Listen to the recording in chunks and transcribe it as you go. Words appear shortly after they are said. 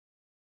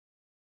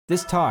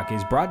This talk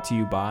is brought to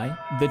you by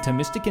the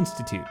Thomistic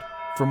Institute.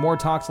 For more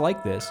talks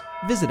like this,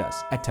 visit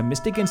us at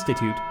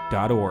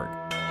ThomisticInstitute.org.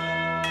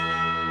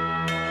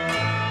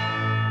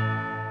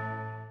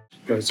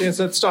 Yes,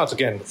 let's start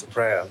again with the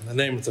prayer. In the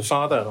name of the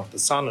Father, and of the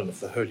Son, and of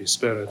the Holy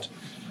Spirit.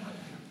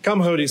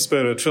 Come, Holy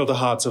Spirit, fill the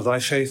hearts of thy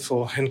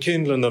faithful, and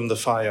kindle in them the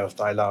fire of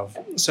thy love.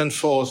 Send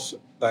forth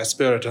thy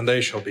Spirit, and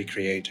they shall be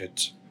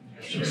created.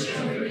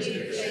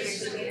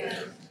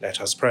 Let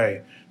us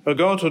pray. O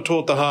God, who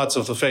taught the hearts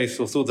of the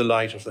faithful through the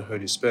light of the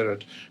Holy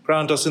Spirit,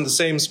 grant us in the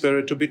same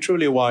Spirit to be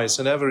truly wise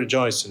and ever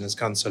rejoice in his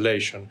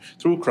consolation,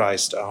 through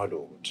Christ our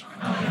Lord.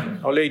 Amen.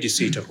 Our Lady,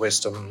 seat of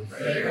wisdom,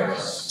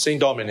 Saint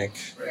Dominic,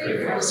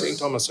 Saint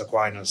Thomas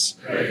Aquinas,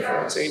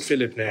 Saint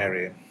Philip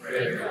Neri, in the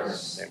name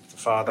of the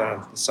Father,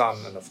 and of the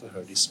Son, and of the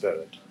Holy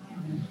Spirit.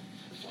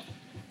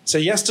 So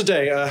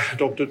yesterday,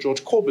 Dr.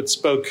 George Corbett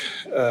spoke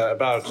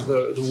about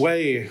the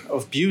way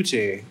of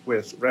beauty,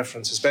 with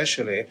reference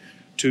especially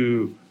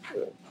to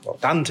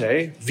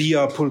Dante,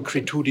 Via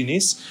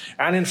Pulchritudinis.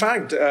 And in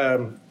fact,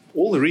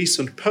 all the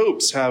recent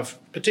popes have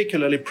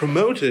particularly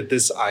promoted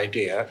this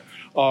idea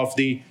of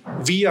the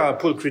Via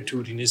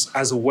Pulchritudinis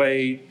as a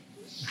way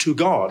to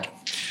God.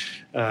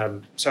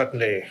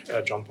 Certainly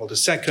John Paul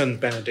II,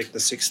 Benedict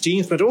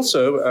XVI, but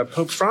also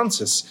Pope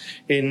Francis.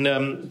 In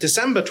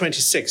December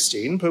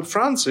 2016, Pope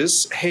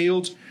Francis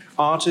hailed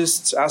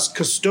artists as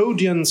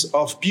custodians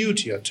of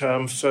beauty, a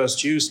term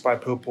first used by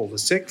Pope Paul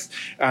VI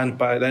and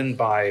then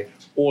by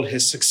all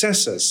his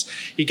successors.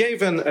 He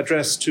gave an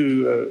address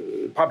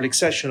to a public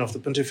session of the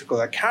Pontifical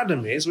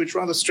Academies, which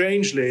rather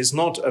strangely is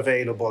not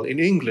available in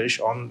English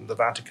on the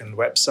Vatican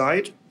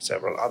website,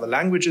 several other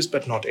languages,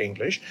 but not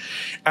English.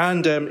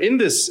 And in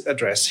this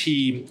address,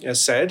 he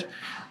said,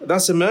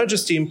 "Thus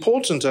emerges the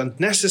important and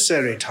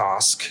necessary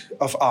task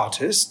of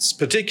artists,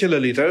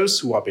 particularly those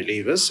who are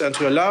believers and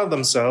who allow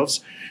themselves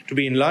to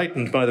be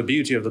enlightened by the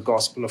beauty of the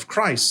gospel of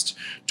Christ,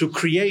 to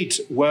create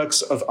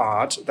works of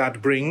art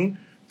that bring,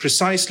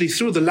 precisely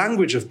through the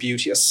language of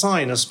beauty, a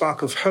sign, a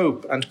spark of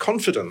hope and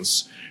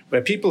confidence,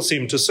 where people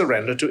seem to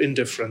surrender to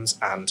indifference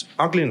and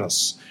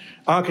ugliness.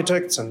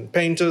 Architects and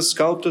painters,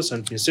 sculptors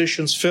and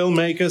musicians,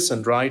 filmmakers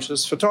and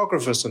writers,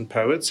 photographers and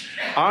poets,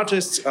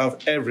 artists of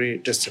every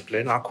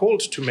discipline are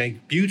called to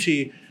make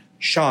beauty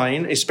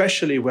shine,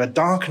 especially where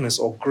darkness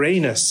or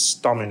grayness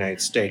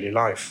dominates daily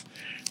life.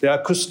 They are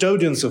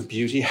custodians of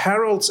beauty,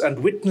 heralds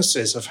and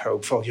witnesses of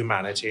hope for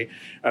humanity,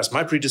 as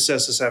my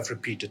predecessors have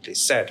repeatedly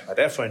said. I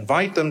therefore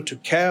invite them to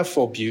care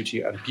for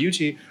beauty, and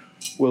beauty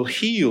will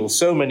heal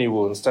so many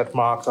wounds that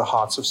mark the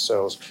hearts of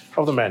souls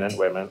of the men and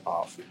women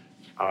of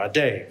our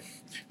day."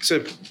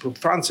 So Pope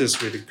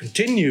Francis really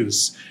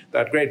continues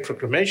that great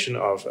proclamation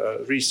of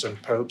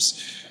recent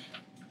popes,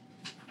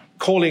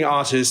 calling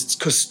artists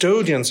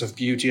custodians of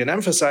beauty and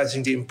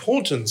emphasizing the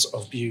importance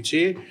of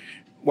beauty,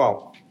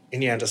 well, in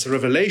the end, as a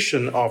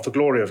revelation of the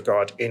glory of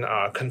God in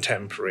our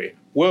contemporary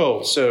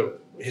world. So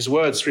his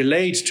words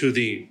relate to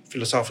the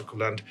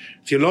philosophical and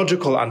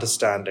theological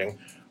understanding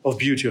of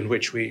beauty on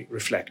which we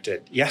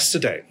reflected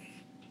yesterday.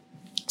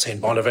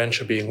 St.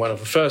 Bonaventure being one of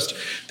the first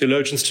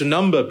theologians to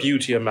number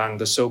beauty among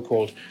the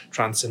so-called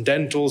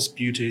transcendentals.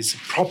 Beauty is a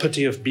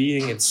property of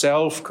being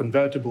itself,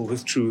 convertible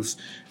with truth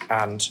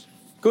and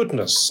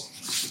goodness.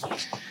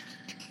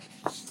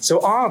 So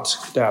art,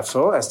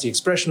 therefore, as the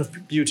expression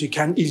of beauty,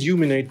 can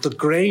illuminate the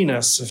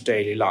grayness of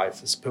daily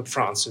life, as Pope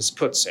Francis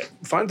puts it.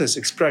 I find this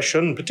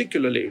expression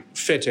particularly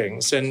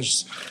fitting,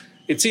 since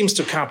it seems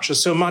to capture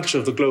so much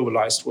of the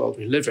globalized world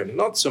we live in.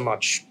 Not so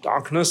much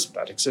darkness,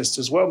 that exists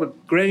as well,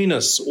 but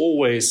grayness,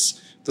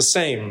 always the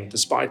same,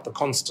 despite the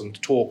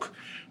constant talk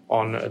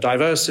on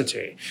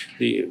diversity.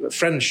 The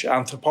French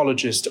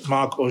anthropologist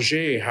Marc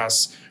Augé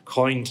has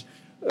coined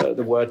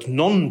the word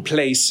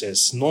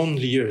non-places,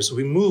 non-lieux.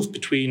 We move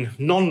between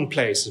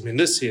non-places. I mean,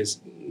 this is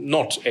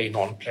not a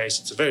non-place.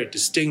 It's a very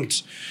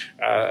distinct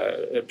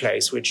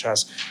place which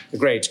has a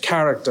great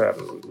character,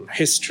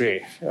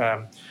 history,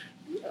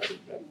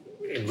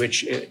 in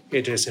which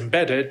it is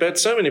embedded, but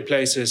so many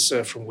places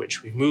from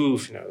which we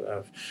move,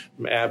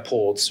 from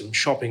airports and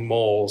shopping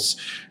malls,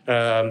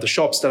 the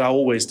shops that are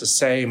always the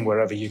same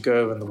wherever you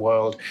go in the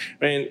world.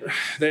 I mean,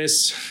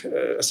 there's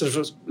a sort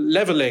of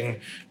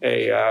leveling,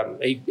 a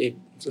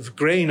sort of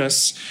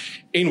grayness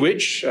in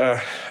which,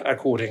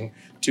 according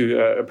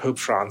to Pope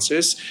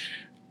Francis,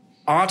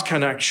 art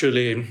can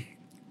actually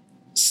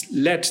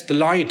let the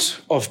light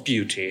of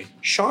beauty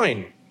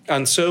shine,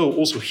 and so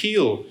also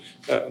heal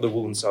the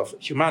wounds of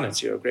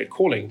humanity, a great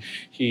calling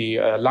he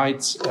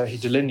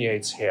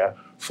delineates here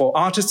for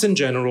artists in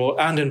general,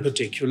 and in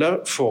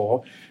particular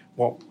for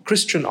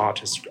Christian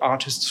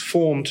artists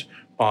formed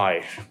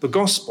by the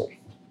gospel.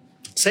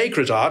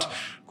 Sacred art,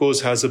 of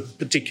course, has a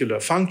particular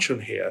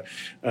function here,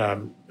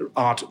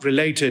 art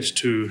related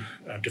to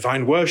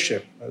divine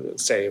worship. I'll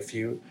say a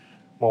few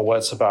more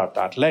words about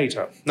that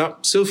later. Now,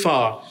 so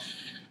far,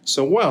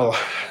 so well,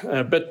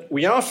 but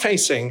we are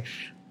facing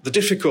the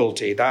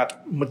difficulty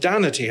that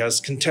modernity has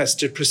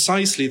contested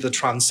precisely the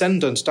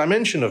transcendent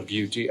dimension of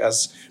beauty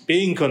as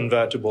being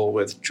convertible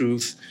with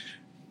truth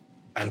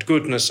and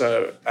goodness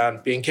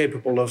and being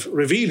capable of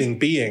revealing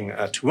being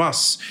to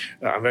us.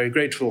 I'm very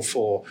grateful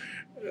for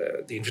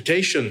the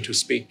invitation to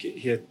speak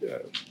here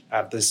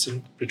at this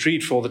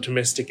retreat for the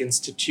Thomistic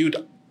Institute.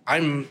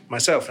 I'm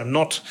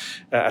not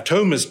a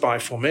Thomist by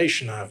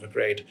formation. I have a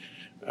great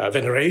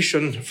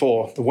veneration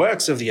for the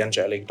works of the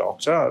angelic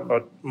doctor,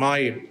 but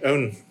my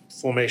own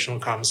formation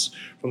comes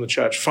from the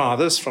Church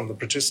Fathers, from the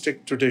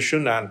patristic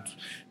tradition, and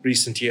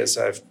recent years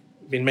I've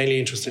been mainly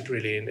interested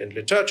really in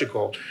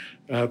liturgical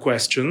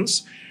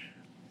questions.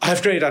 I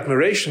have great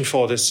admiration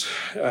for this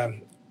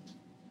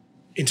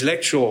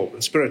intellectual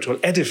and spiritual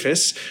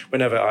edifice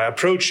whenever I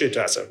approach it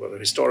as a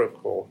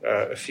historical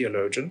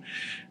theologian.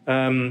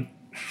 And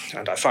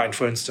I find,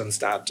 for instance,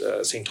 that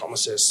St.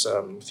 Thomas's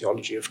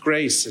theology of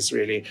grace is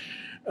really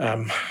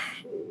the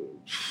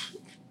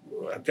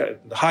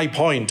high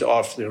point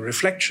of the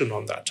reflection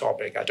on that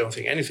topic. I don't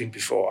think anything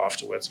before or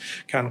afterwards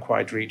can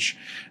quite reach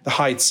the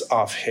heights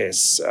of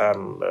his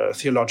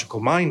theological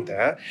mind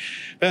there.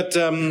 But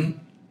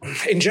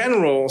in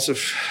general,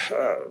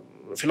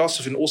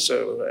 philosophy and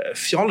also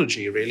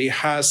theology really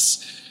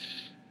has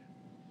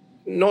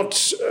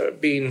not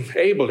been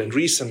able in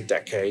recent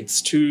decades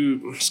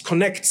to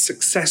connect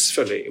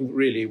successfully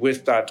really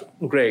with that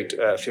great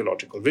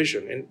theological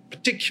vision. In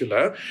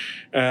particular,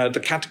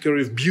 the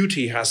category of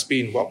beauty has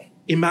been,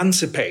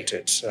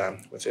 emancipated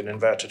within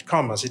inverted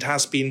commas. It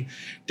has been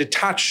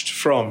detached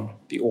from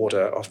the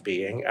order of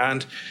being,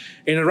 and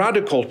in a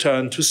radical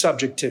turn to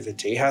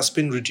subjectivity has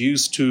been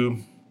reduced to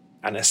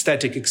an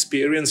aesthetic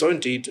experience or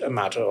indeed a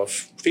matter of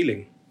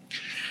feeling.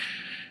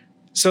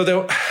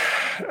 So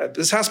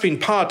this has been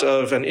part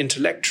of an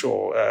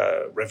intellectual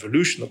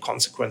revolution, the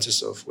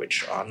consequences of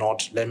which are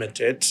not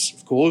limited,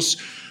 of course,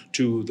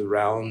 to the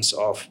realms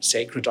of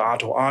sacred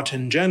art or art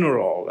in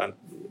general. And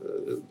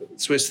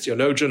Swiss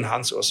theologian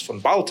Hans-Urs von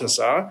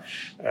Balthasar,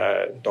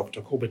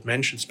 Dr. Corbett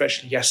mentioned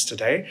especially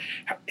yesterday,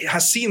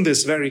 has seen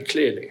this very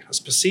clearly,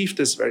 has perceived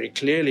this very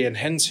clearly, and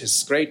hence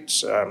his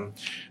great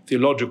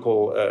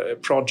theological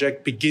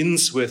project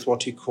begins with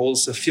what he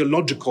calls the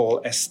theological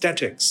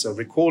aesthetics, so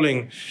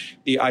recalling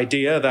the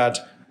idea that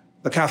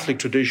the Catholic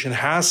tradition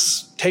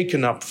has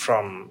taken up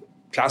from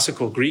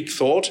classical Greek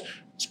thought,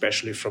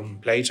 especially from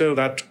Plato,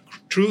 that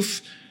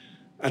truth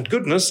and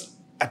goodness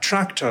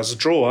attract us,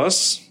 draw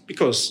us,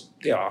 because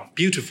they are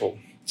beautiful.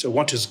 So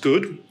what is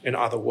good, in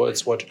other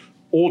words, what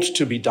ought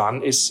to be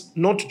done, is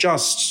not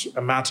just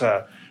a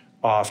matter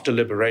of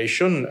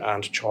deliberation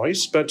and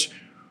choice, but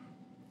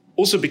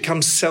also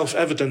becomes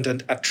self-evident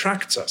and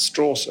attracts us,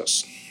 draws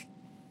us.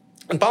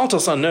 And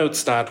Balthasar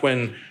notes that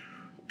when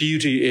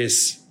beauty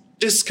is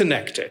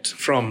disconnected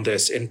from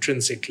this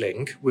intrinsic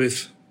link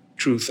with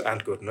truth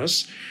and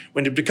goodness,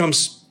 when it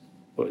becomes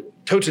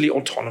totally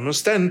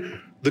autonomous,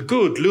 then the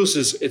good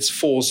loses its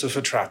force of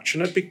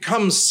attraction. It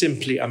becomes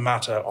simply a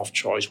matter of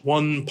choice,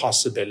 one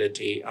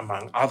possibility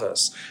among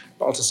others.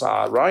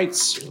 Balthasar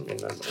writes, in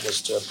an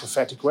almost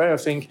prophetic way, I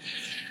think,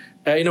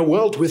 in a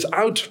world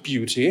without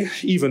beauty,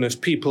 even if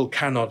people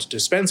cannot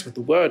dispense with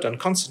the word and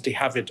constantly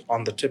have it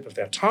on the tip of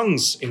their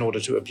tongues in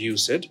order to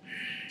abuse it,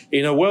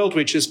 in a world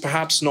which is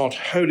perhaps not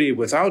wholly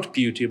without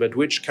beauty, but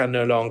which can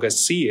no longer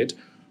see it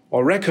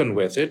or reckon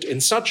with it, in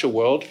such a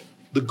world,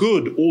 the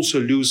good also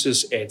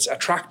loses its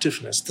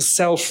attractiveness, the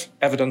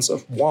self-evidence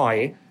of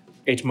why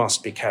it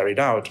must be carried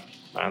out.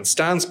 Man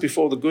stands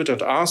before the good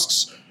and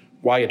asks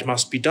why it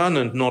must be done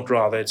and not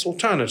rather its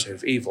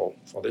alternative, evil.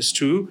 For this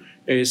too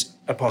is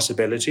a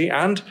possibility,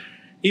 and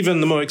even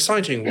the more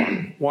exciting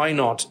one. Why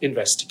not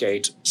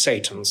investigate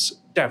Satan's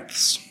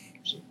depths?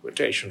 It's a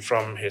quotation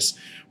from his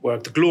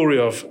work, The Glory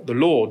of the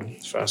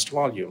Lord, first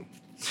volume.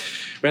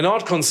 We're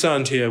not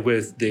concerned here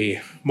with the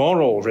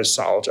moral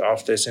result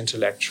of this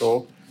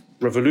intellectual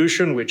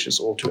revolution, which is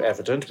all too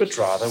evident, but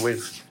rather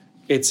with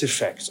its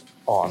effect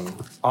on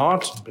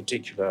art, in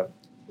particular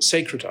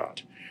sacred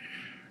art.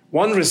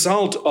 One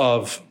result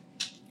of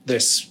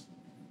this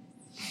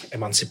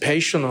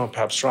emancipation, or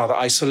perhaps rather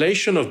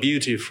isolation of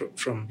beauty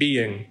from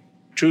being,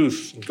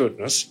 truth and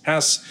goodness,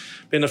 has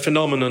been a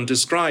phenomenon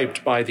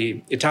described by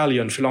the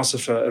Italian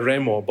philosopher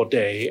Remo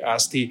Bodei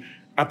as the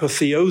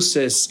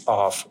apotheosis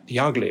of the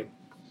ugly.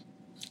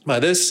 By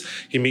this,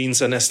 he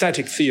means an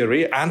aesthetic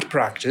theory and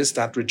practice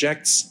that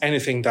rejects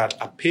anything that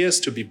appears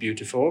to be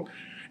beautiful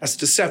as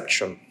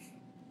deception.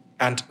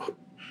 And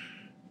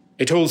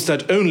it holds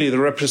that only the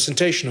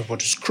representation of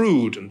what is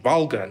crude and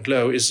vulgar and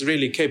low is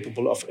really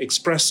capable of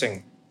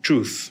expressing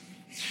truth.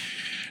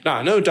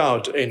 Now, no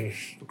doubt in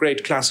the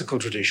great classical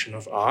tradition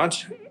of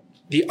art,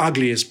 the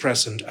ugly is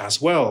present as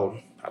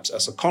well, perhaps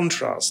as a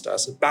contrast,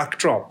 as a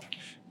backdrop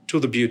to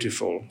the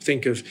beautiful.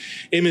 Think of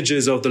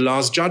images of the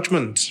Last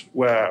Judgment,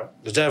 where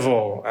the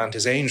devil and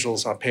his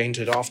angels are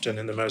painted often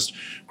in the most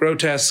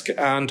grotesque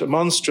and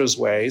monstrous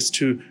ways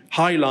to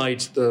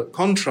highlight the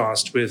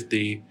contrast with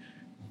the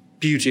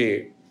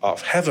beauty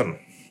of heaven.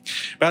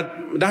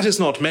 But that is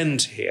not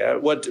meant here.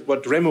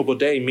 What Remo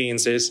Bodei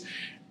means is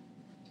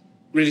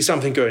really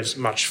something going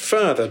much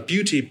further.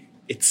 Beauty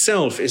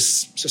itself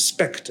is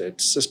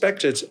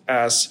suspected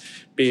as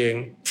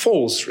being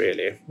false,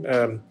 really,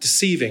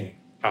 deceiving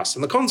us.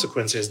 And the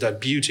consequence is that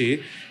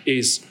beauty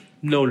is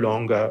no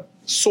longer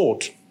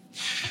sought.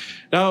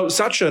 Now,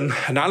 such an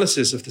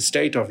analysis of the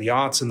state of the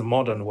arts in the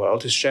modern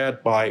world is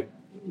shared by a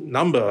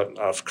number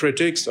of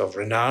critics of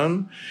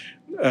renown.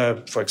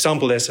 For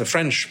example, there's a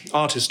French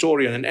art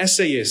historian and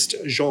essayist,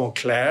 Jean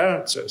Clair,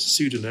 it's a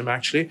pseudonym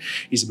actually.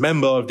 He's a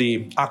member of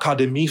the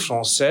Académie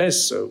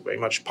Française, so very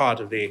much part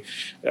of the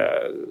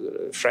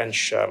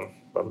French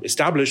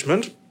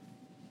establishment.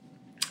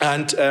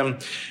 And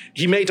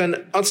he made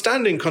an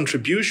outstanding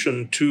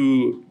contribution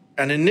to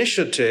an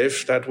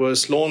initiative that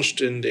was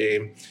launched in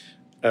the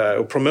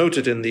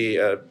promoted in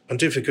the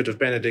pontificate of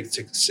Benedict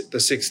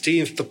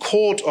XVI, the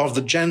Court of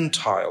the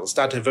Gentiles.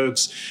 That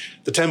evokes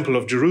the Temple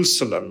of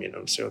Jerusalem,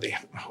 so the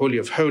Holy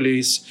of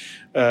Holies,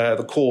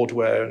 the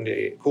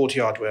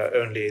courtyard where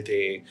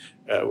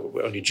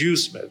only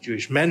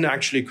Jewish men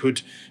actually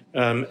could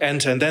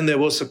enter. And then there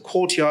was a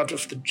courtyard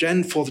of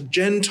for the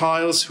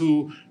Gentiles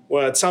who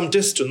were at some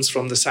distance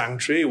from the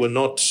sanctuary, were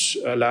not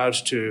allowed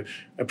to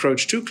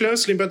approach too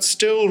closely, but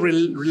still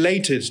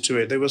related to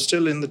it. They were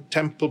still in the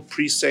temple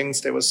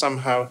precincts. They were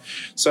somehow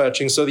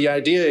searching. So the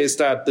idea is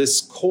that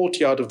this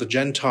courtyard of the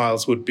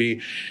Gentiles would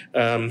be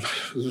a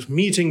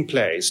meeting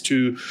place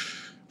to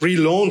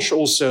relaunch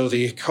also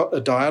the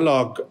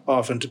dialogue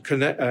of and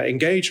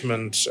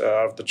engagement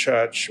of the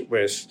church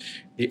with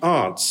the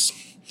arts.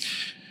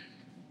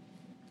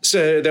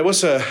 So there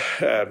was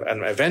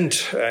an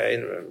event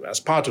as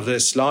part of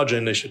this larger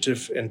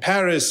initiative in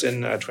Paris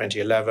in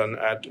 2011,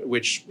 at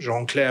which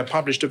Jean Clair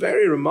published a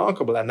very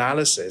remarkable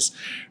analysis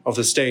of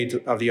the state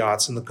of the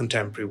arts in the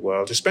contemporary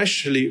world,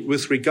 especially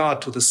with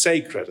regard to the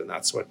sacred, and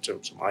that's what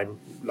I'm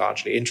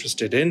largely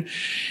interested in.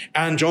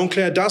 And Jean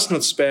Clair does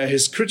not spare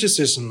his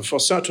criticism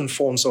for certain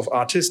forms of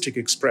artistic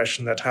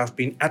expression that have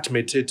been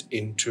admitted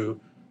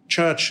into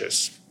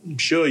churches. I'm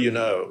sure you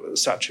know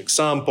such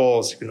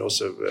examples. You can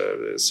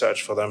also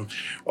search for them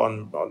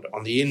on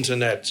the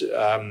internet.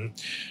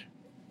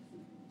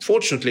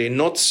 Fortunately,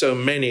 not so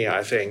many,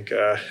 I think,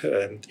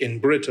 in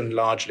Britain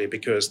largely,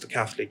 because the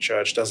Catholic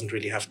Church doesn't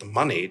really have the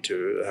money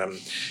to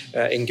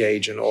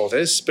engage in all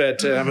this.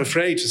 But I'm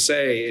afraid to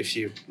say, if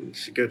you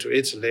go to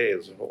Italy,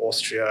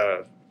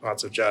 Austria,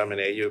 parts of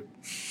Germany, you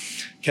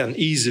can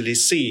easily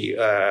see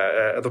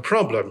the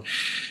problem.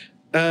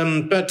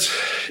 But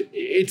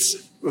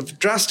it's a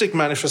drastic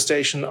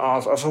manifestation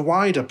of a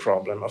wider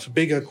problem, of a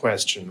bigger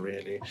question,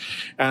 really.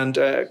 And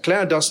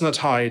Clair does not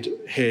hide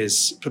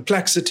his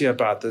perplexity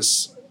about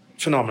this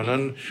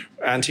phenomenon,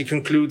 and he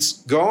concludes,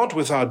 God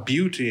without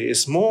beauty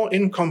is more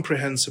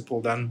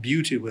incomprehensible than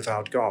beauty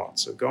without God.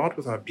 So God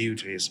without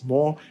beauty is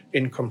more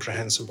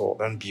incomprehensible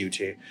than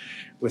beauty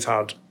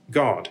without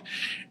God.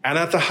 And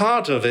at the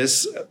heart of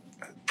this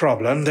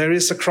problem, there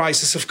is a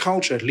crisis of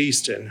culture, at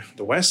least in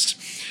the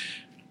West.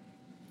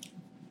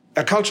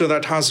 A culture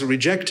that has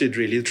rejected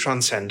really the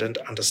transcendent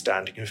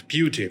understanding of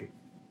beauty.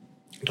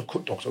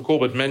 Dr.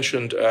 Corbett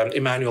mentioned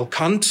Immanuel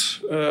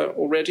Kant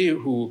already,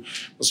 who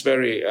was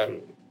very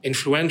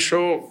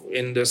influential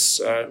in this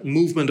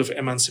movement of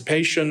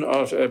emancipation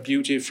of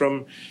beauty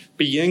from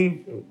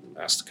being,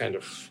 as the kind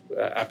of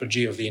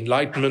apogee of the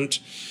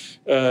Enlightenment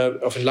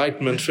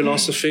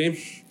philosophy.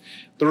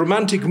 The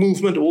Romantic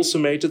movement also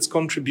made its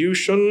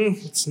contribution.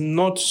 It's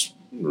not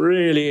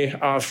really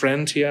our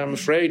friend here, I'm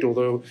afraid,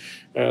 although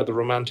the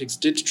Romantics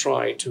did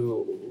try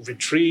to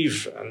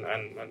retrieve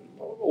an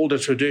older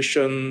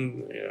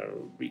tradition,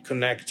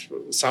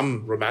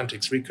 some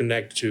Romantics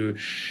reconnect to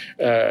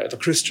the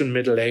Christian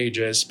Middle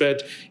Ages,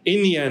 but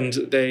in the end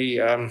they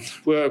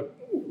were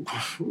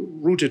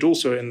rooted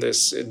also in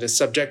this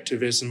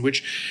subjectivism,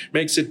 which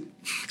makes it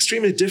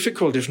extremely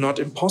difficult, if not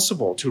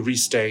impossible, to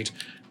restate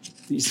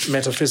these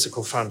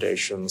metaphysical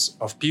foundations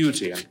of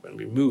beauty. And when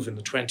we move in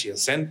the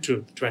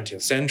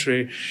 20th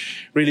century,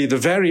 really the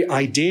very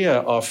idea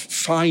of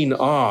fine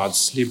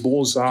arts, les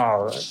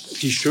beaux-arts,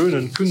 die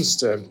schönen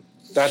Künste,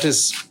 that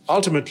is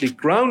ultimately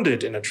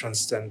grounded in a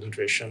transcendent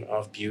vision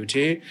of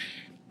beauty,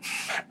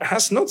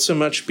 has not so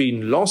much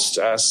been lost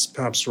as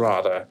perhaps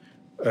rather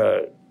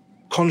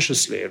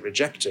consciously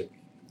rejected.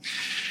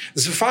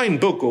 There's a fine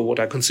book, or what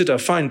I consider a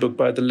fine book,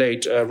 by the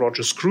late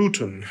Roger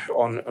Scruton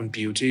on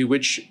beauty,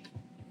 which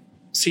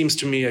seems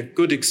to me a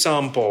good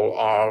example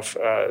of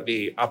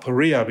the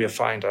aporia we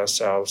find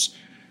ourselves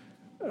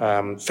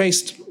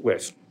faced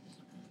with.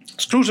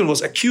 Scruton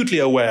was acutely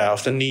aware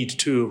of the need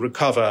to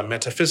recover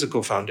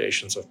metaphysical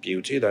foundations of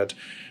beauty that,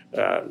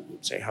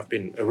 have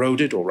been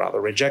eroded or rather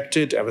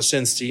rejected ever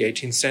since the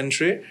 18th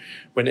century,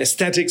 when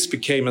aesthetics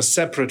became a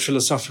separate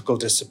philosophical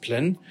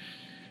discipline.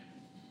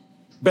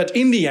 But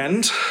in the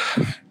end,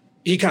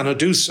 he cannot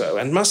do so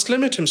and must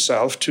limit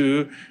himself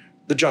to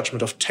the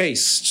judgment of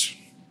taste.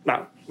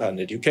 Now, an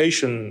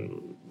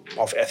education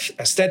of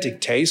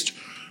aesthetic taste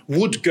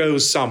would go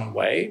some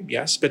way,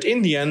 yes, but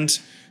in the end,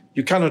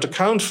 you cannot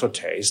account for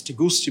taste. De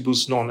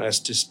gustibus non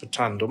est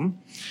disputandum.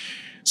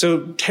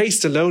 So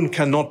taste alone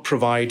cannot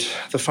provide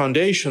the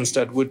foundations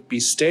that would be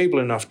stable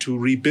enough to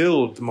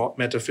rebuild the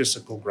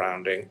metaphysical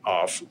grounding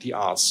of the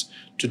arts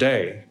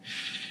today.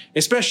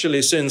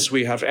 especially since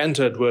we have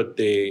entered what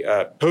the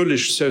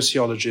Polish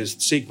sociologist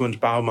Zygmunt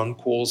Bauman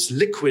calls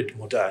liquid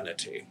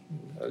modernity.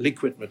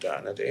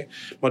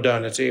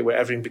 Modernity where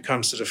everything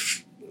becomes sort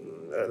of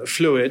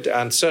fluid,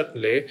 and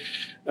certainly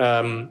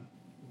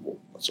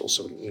what's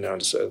also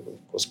known as, of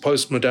course,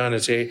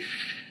 postmodernity.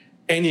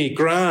 Any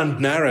grand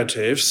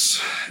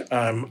narratives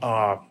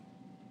are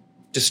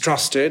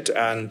distrusted,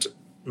 and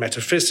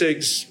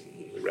metaphysics,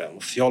 the realm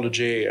of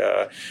theology,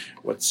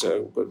 what's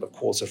the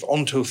course of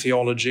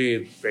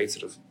ontotheology, great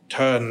sort of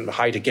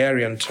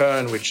Heideggerian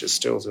turn, which is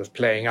still sort of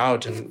playing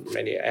out in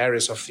many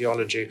areas of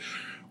theology,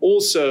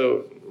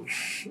 also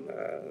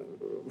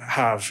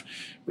have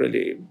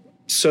really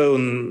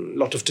sown a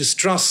lot of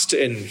distrust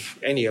in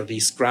any of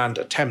these grand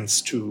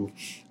attempts to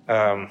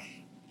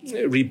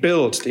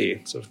rebuild the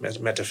sort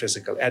of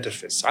metaphysical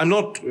edifice. I'm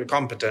not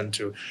competent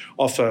to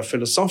offer a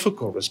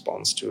philosophical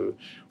response to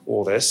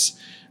all this,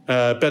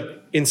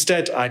 but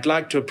instead I'd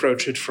like to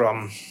approach it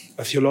from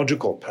a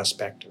theological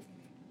perspective.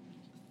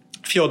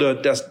 Fyodor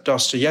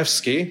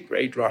Dostoevsky,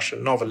 great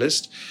Russian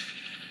novelist,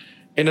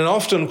 in an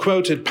often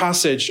quoted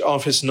passage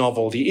of his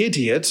novel The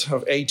Idiot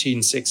of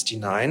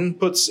 1869,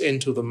 puts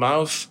into the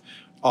mouth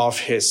of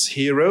his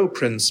hero,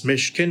 Prince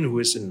Myshkin, who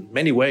is in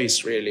many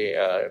ways really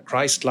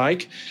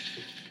Christ-like,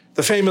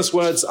 the famous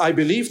words, "I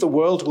believe the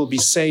world will be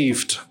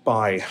saved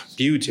by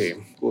beauty."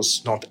 Of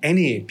course, not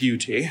any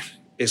beauty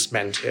is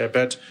meant here,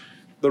 but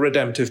the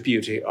redemptive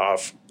beauty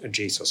of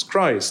Jesus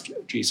Christ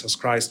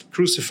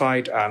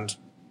crucified and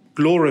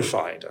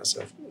glorified, as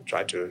I've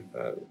tried to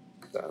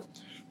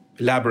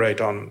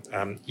elaborate on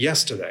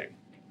yesterday.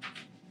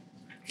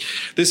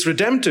 This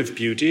redemptive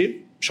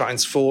beauty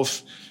shines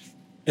forth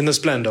in the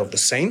splendor of the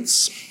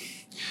saints,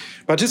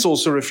 but is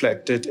also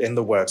reflected in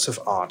the works of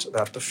art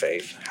that the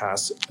faith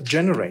has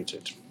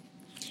generated.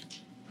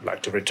 I'd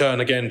like to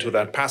return again to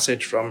that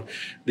passage from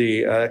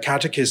the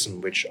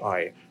Catechism, which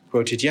I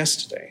quoted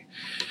yesterday.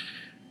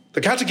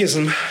 The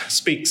Catechism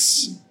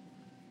speaks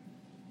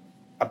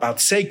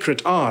about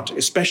sacred art,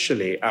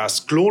 especially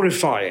as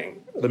glorifying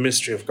the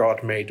mystery of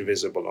God made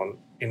visible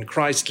in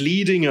Christ,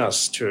 leading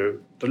us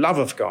to the love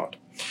of God.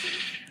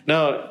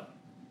 Now,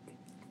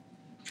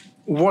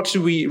 what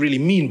do we really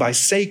mean by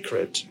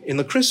sacred? In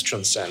the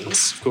Christian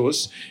sense, of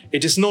course,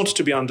 it is not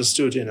to be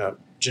understood in a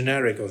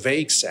generic or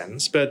vague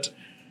sense, but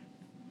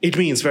it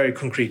means very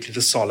concretely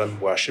the solemn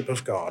worship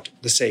of God,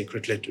 the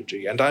sacred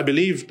liturgy. And I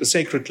believe the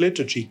sacred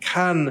liturgy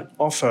can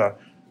offer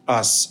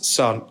us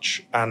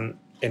such an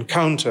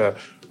encounter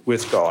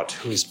with God,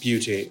 who is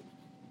beauty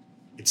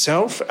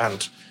itself,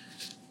 and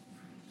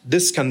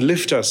this can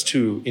lift us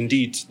to,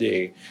 indeed,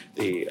 the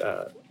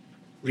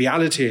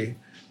reality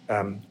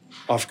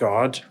of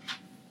God,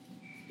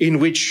 in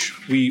which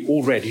we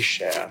already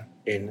share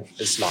in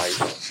this life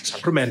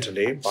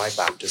sacramentally by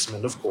baptism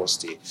and, of course,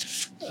 the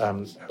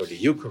Holy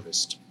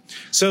Eucharist.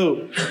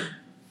 So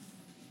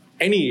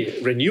any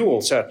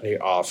renewal, certainly,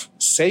 of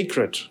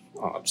sacred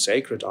art,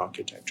 sacred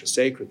architecture,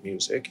 sacred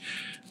music,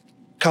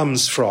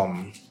 comes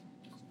from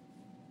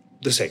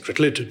the sacred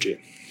liturgy.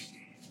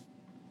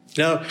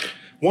 Now,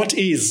 what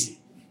is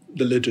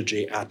the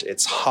liturgy at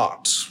its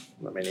heart?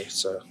 I mean,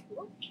 it's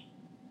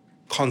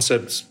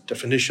concepts,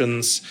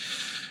 definitions,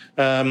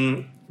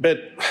 but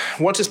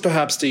what is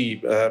perhaps the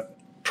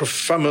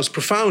most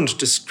profound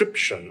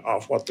description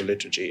of what the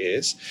liturgy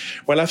is?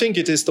 Well, I think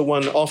it is the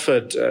one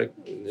offered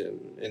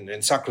in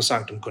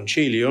Sacrosanctum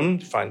Concilium.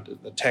 You find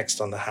the text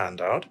on the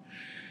handout,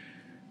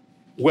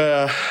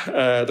 where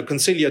the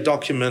conciliar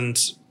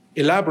document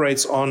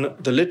elaborates on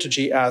the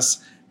liturgy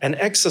as an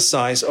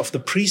exercise of the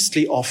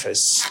priestly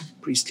office,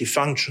 priestly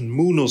function,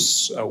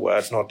 munus, a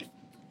word not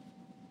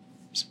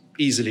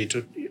easy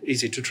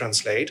to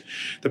translate,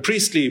 the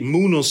priestly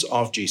munus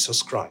of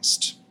Jesus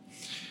Christ.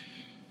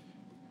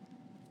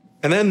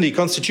 And then the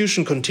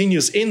Constitution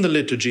continues, in the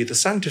liturgy, the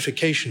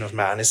sanctification of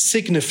man is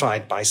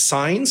signified by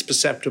signs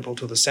perceptible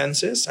to the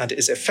senses and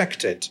is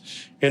effected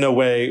in a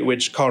way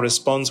which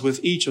corresponds with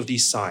each of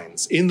these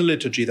signs. In the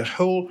liturgy, the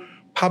whole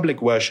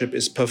public worship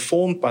is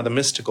performed by the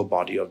mystical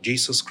body of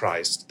Jesus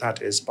Christ,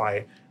 that is,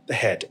 by the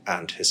head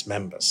and his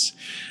members.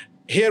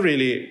 Here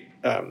really,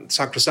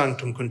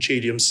 Sacrosanctum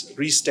Concilium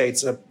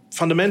restates a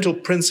fundamental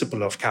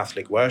principle of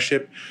Catholic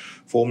worship,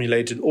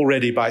 formulated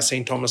already by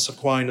St. Thomas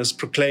Aquinas,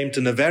 proclaimed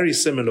in a very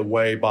similar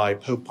way by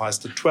Pope Pius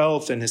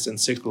XII in his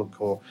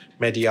encyclical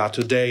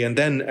Mediator Dei, and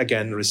then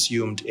again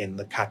resumed in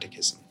the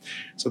Catechism.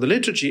 So the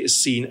liturgy is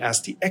seen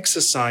as the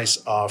exercise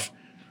of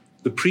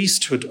the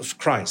priesthood of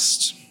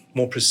Christ,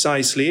 more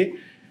precisely,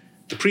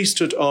 the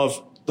priesthood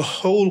of the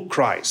whole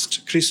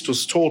Christ,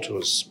 Christus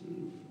totus,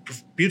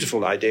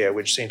 beautiful idea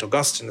which St.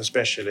 Augustine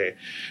especially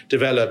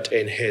developed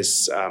in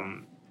his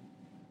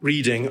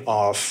reading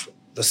of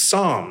the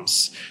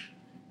Psalms.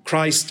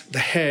 Christ, the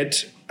head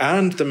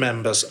and the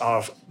members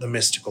of the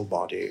mystical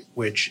body,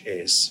 which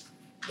is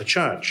the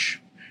church.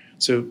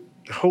 So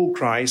the whole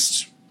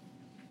Christ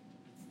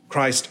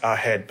our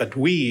head, but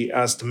we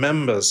as the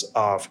members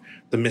of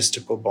the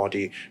mystical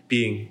body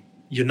being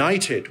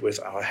united with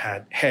our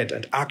head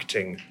and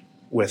acting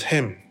with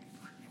him.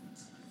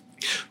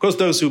 Of course,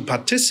 those who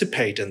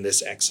participate in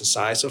this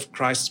exercise of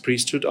Christ's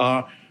priesthood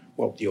are,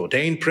 well, the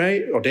ordained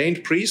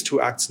priest who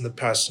acts in the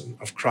person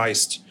of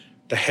Christ,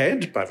 the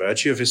head, by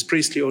virtue of his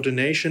priestly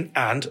ordination,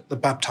 and the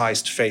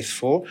baptized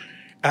faithful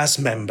as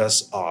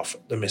members of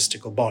the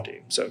mystical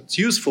body. So it's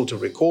useful to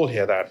recall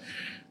here that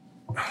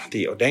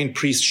the ordained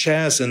priest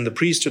shares in the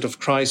priesthood of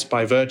Christ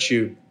by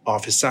virtue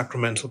of his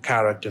sacramental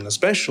character in a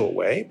special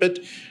way, but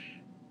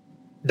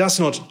does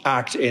not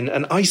act in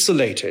an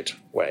isolated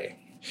way.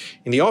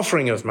 In the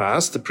offering of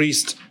Mass, the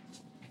priest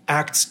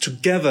acts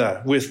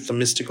together with the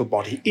mystical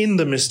body, in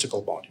the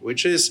mystical body,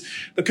 which is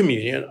the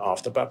communion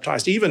of the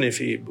baptized, even if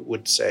he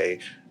would say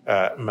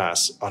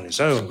Mass on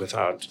his own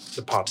without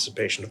the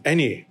participation of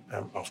any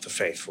of the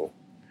faithful.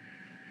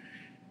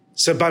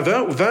 So by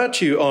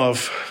virtue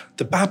of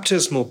the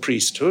baptismal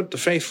priesthood, the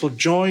faithful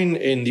join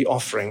in the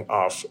offering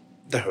of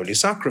the holy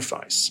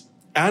sacrifice,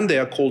 and they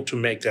are called to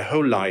make their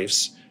whole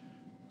lives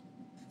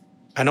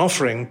an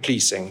offering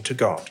pleasing to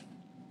God.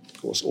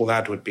 Of course, all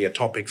that would be a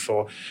topic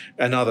for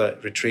another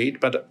retreat,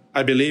 but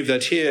I believe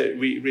that here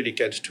we really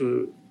get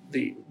to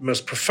the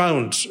most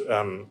profound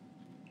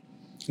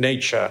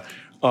nature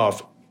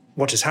of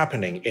what is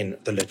happening in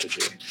the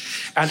liturgy.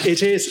 And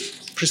it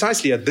is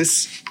precisely at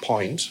this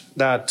point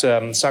that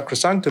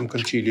Sacrosanctum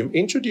Concilium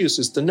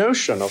introduces the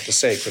notion of the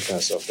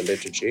sacredness of the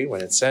liturgy when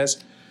it says,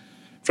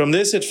 "From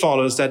this it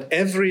follows that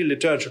every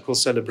liturgical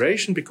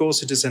celebration,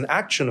 because it is an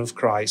action of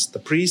Christ, the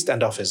priest,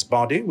 and of his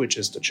body, which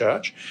is the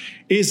church,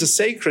 is a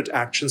sacred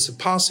action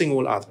surpassing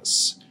all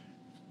others.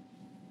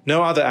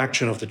 No other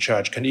action of the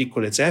church can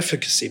equal its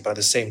efficacy by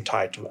the same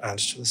title and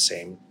to the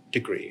same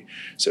degree."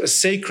 So a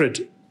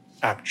sacred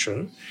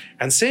action,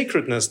 and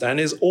sacredness then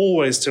is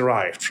always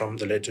derived from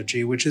the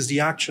liturgy, which is the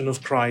action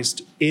of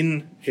Christ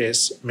in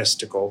his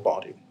mystical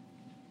body.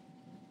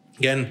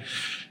 Again,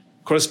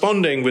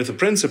 corresponding with the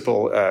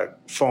principle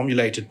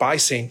formulated by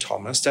St.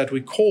 Thomas that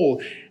we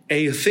call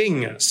a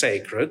thing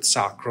sacred,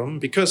 sacrum,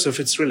 because of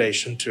its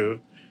relation to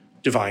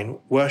divine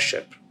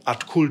worship, ad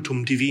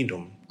cultum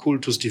divinum.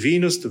 Cultus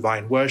divinus,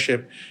 divine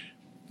worship,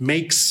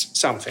 makes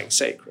something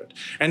sacred.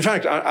 In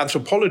fact,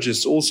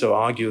 anthropologists also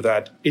argue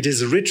that it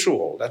is a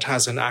ritual that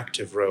has an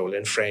active role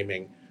in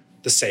framing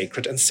the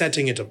sacred and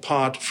setting it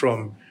apart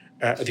from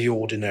the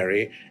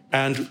ordinary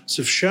and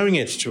sort of showing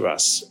it to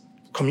us,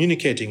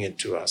 communicating it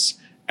to us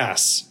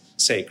as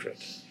sacred.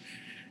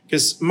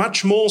 Because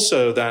much more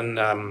so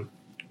than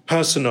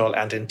personal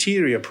and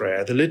interior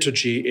prayer, the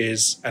liturgy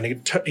is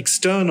an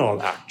external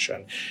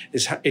action.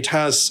 It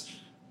has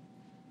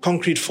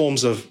concrete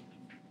forms of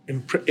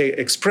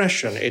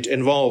expression. It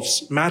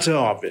involves matter,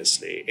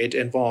 obviously. It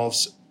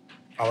involves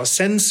our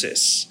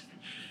senses.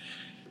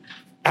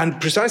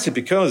 And precisely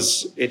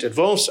because it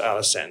involves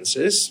our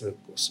senses,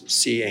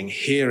 seeing,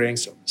 hearing,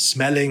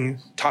 smelling,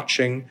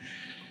 touching,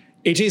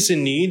 it is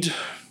in need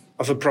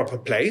of a proper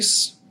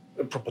place,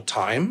 a proper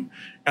time,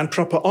 and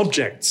proper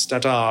objects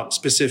that are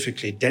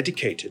specifically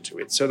dedicated to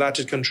it so that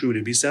it can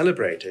truly be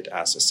celebrated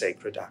as a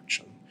sacred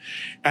action.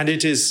 And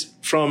it is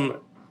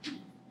from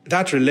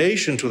that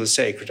relation to the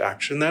sacred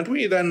action that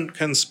we then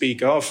can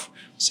speak of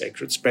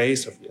sacred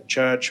space, of the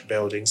church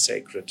building,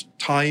 sacred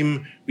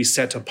time we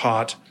set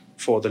apart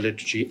for the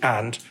liturgy,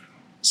 and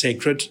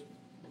sacred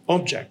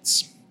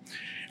objects.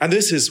 And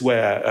this is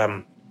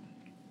where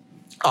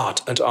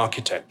art and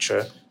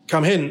architecture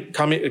come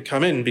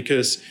in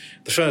because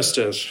the first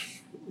of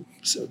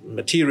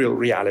material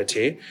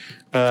reality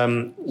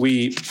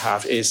we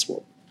have is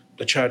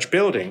the church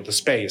building, the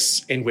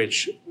space in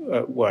which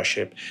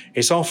worship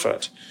is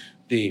offered,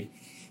 the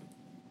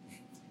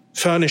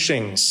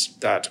furnishings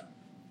that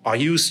are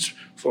used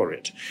for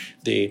it,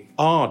 the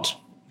art,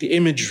 the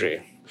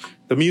imagery,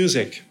 the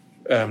music,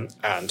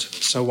 and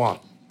so on.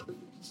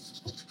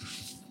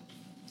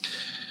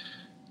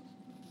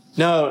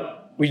 Now,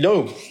 we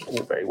know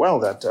all very well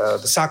that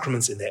the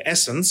sacraments in their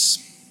essence,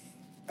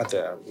 at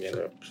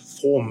the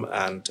form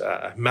and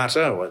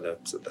matter, or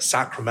the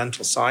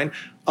sacramental sign,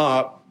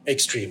 are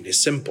extremely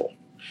simple.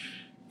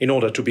 In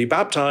order to be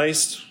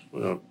baptized,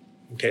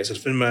 in case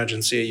of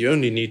emergency, you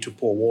only need to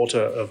pour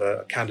water over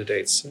a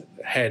candidate's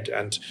head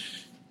and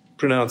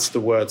pronounce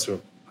the words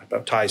of, "I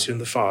baptize you in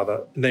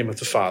the name of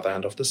the Father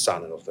and of the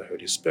Son and of the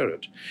Holy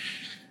Spirit."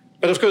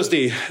 But of course,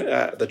 the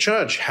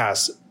Church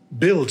has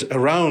built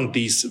around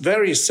these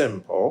very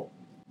simple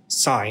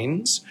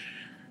signs,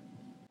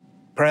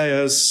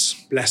 prayers,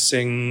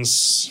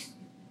 blessings,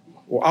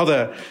 or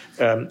other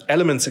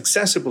elements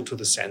accessible to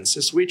the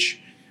senses, which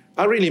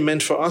are really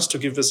meant for us to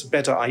give us a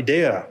better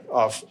idea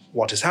of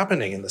what is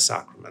happening in the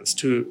sacraments,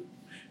 to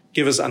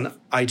give us an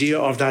idea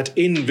of that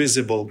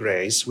invisible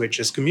grace which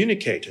is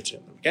communicated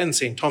in them. Again,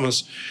 St.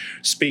 Thomas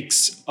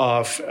speaks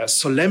of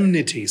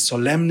solemnity,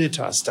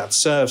 solemnitas, that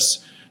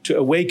serves to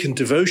awaken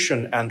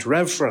devotion and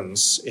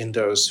reverence in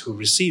those who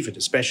receive it,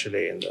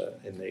 especially in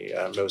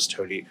the Most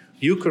Holy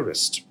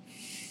Eucharist.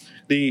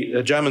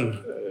 The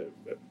German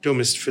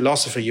Thomist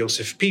philosopher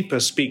Josef Pieper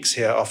speaks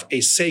here of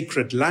a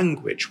sacred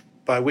language,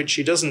 by which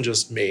he doesn't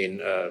just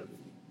mean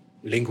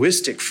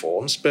linguistic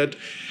forms, but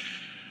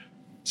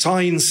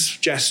signs,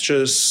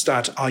 gestures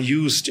that are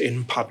used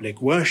in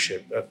public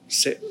worship,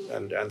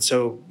 and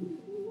so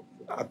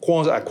a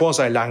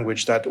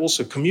quasi-language that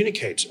also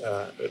communicate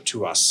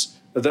to us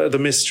the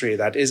mystery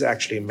that is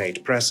actually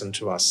made present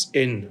to us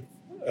in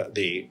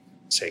the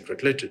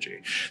sacred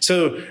liturgy.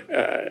 So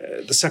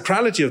the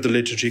sacrality of the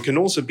liturgy can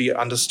also be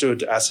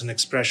understood as an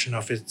expression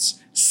of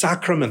its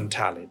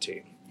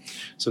sacramentality.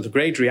 So the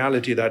great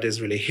reality that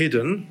is really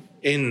hidden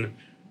in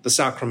the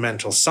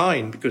sacramental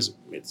sign, because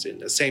it's in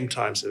the same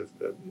times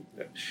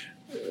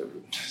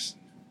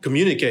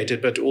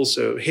communicated, but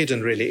also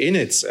hidden really in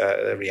its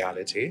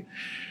reality.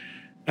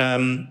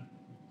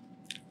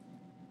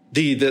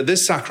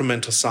 This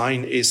sacramental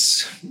sign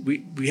is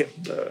we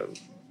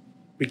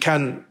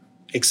can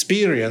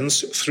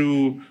experience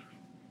through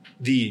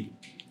the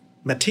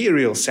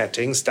material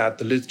settings that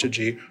the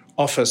liturgy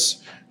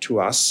offers to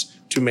us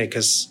to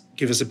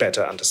give us a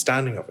better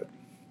understanding of it.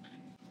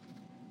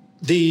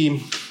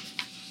 The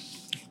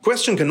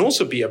question can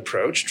also be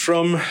approached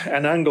from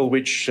an angle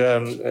which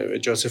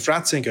Joseph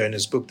Ratzinger in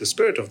his book The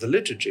Spirit of the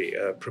Liturgy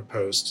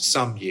proposed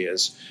some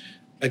years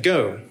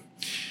ago.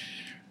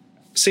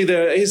 See,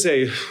 there is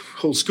a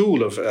whole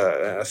school of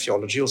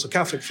theology, also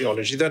Catholic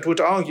theology, that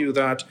would argue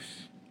that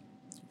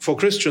for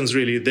Christians,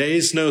 really, there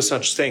is no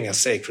such thing as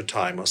sacred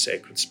time or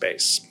sacred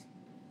space.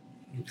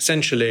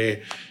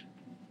 Essentially,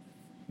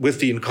 with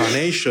the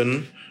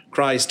incarnation,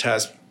 Christ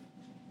has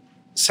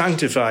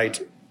sanctified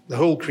the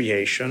whole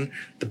creation.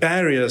 The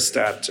barriers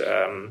that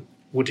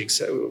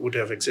would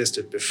have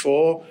existed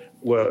before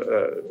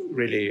were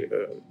really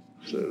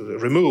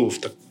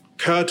removed. The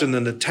curtain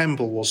in the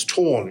temple was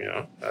torn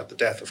at the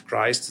death of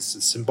Christ. This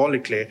is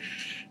symbolically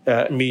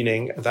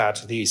meaning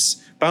that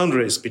these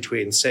boundaries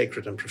between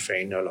sacred and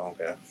profane no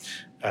longer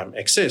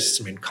exist.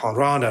 I mean, Karl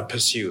Rahner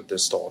pursued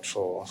this thought,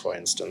 for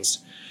instance.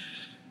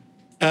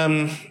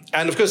 And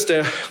of course,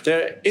 there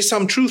is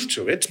some truth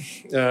to it.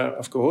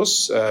 Of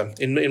course,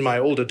 in my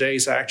older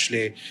days,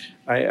 actually,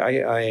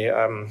 I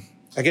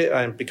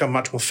become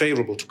much more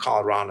favorable to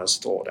Karl Rahner's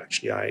thought.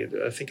 Actually, I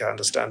think I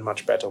understand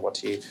much better what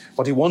he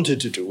wanted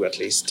to do, at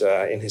least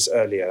in his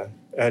earlier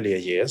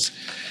years.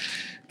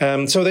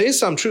 So there is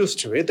some truth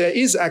to it. There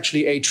is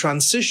actually a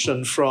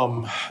transition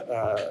from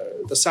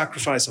the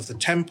sacrifice of the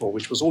temple,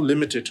 which was all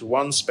limited to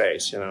one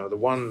space, the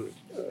one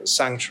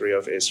sanctuary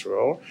of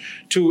Israel,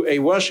 to a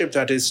worship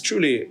that is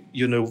truly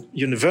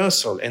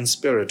universal in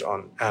spirit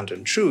and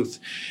in truth.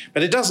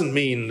 But it doesn't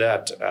mean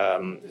that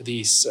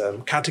these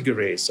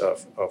categories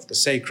of the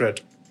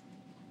sacred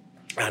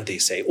and the,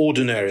 say,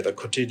 ordinary, the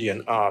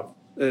quotidian, are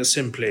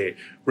simply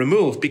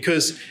removed,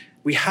 because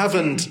we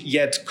haven't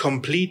yet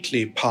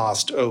completely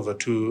passed over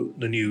to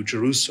the New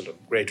Jerusalem,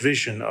 great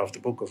vision of the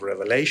book of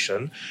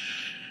Revelation,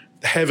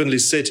 the heavenly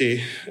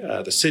city,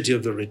 the city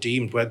of the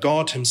redeemed, where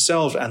God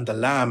himself and the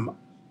Lamb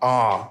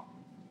are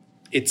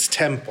its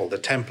temple, the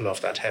temple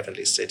of that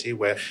heavenly city,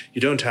 where you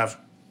don't have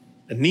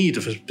a need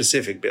of a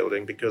specific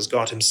building because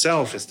God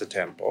himself is the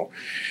temple.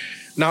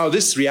 Now,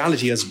 this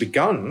reality has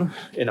begun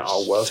in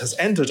our world, has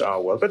entered our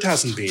world, but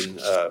hasn't been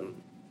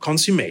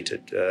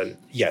consummated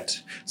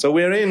yet. So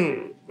we're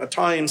in a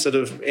time sort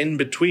of in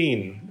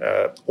between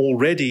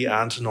already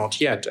and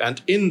not yet.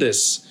 And in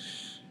this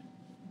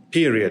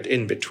period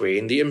in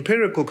between, the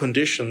empirical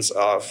conditions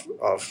of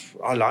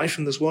our life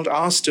in this world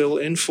are still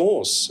in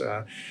force.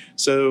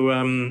 So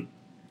in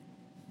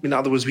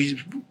other words,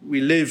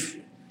 we live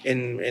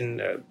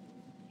in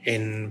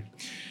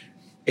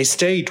a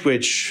state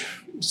which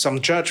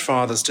some church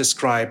fathers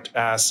described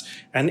as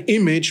an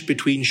image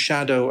between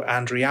shadow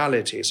and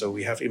reality. So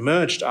we have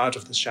emerged out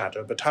of the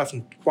shadow, but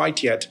haven't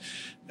quite yet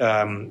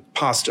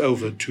passed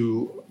over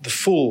to the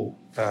full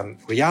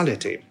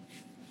reality.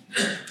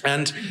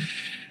 And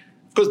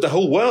of course, the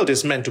whole world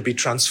is meant to be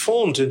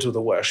transformed into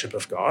the worship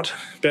of God,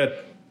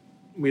 but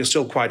we are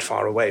still quite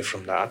far away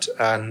from that.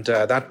 And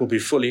that will be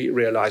fully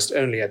realized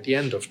only at the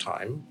end of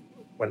time,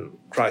 when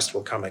Christ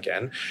will come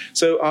again.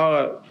 So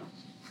our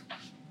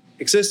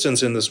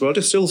existence in this world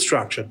is still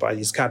structured by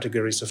these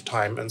categories of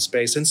time and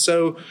space, and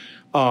so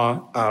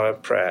are our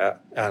prayer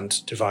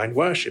and divine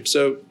worship.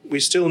 So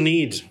we still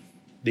need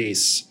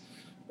these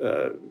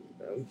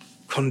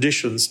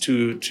conditions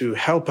to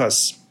help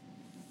us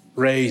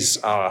raise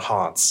our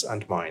hearts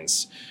and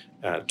minds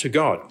to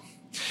God.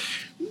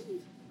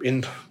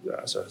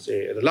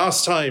 The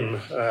last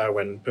time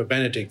when Pope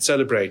Benedict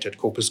celebrated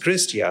Corpus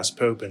Christi as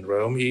Pope in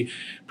Rome, he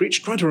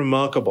preached quite a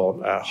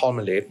remarkable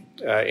homily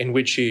in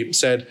which he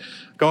said,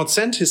 God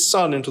sent his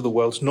Son into the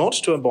world not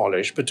to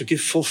abolish, but to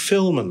give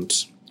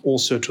fulfillment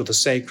also to the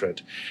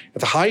sacred.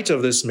 At the height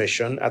of this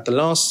mission, at the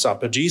Last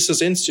Supper,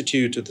 Jesus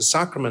instituted the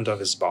sacrament of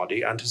his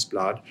body and his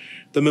blood,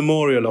 the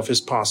memorial of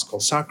his paschal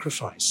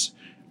sacrifice.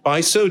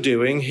 By so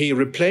doing, he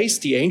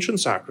replaced the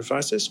ancient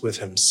sacrifices with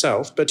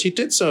himself, but he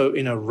did so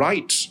in a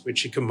rite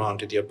which he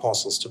commanded the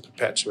apostles to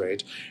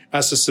perpetuate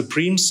as a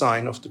supreme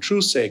sign of the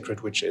true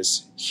sacred, which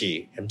is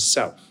he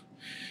himself.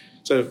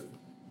 So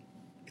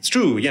it's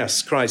true,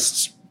 yes,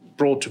 Christ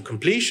brought to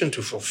completion,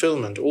 to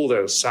fulfillment, all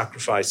those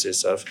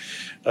sacrifices of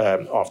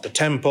the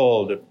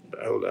temple, the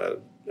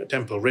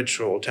temple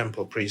ritual,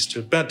 temple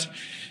priesthood, but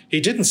he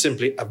didn't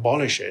simply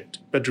abolish it,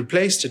 but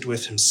replaced it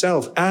with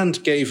himself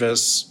and gave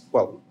us,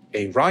 well,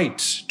 a right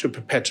to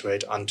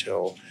perpetuate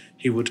until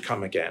he would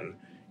come again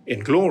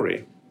in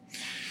glory.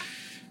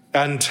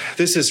 And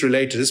this is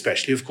related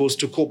especially, of course,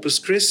 to Corpus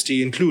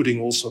Christi,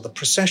 including also the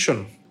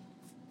procession,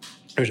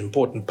 an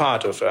important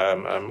part of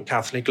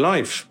Catholic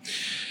life.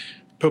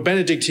 Pope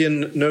Benedict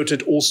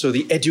noted also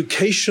the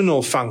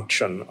educational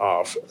function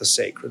of the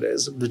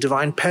sacralism, the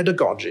divine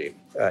pedagogy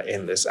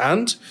in this,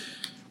 and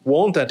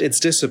warned that its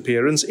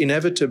disappearance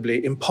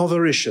inevitably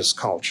impoverishes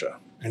culture,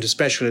 and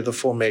especially the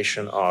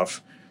formation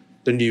of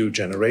the new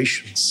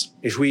generations.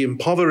 If we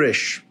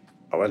impoverish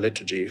our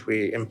liturgy, if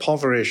we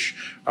impoverish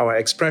our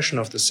expression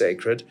of the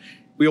sacred,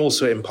 we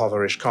also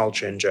impoverish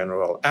culture in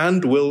general,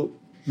 and will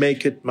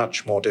make it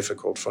much more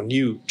difficult for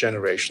new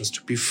generations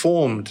to be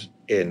formed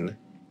in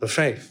the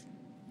faith.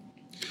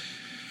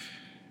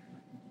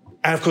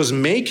 And of course,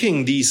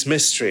 making these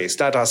mysteries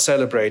that are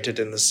celebrated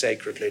in the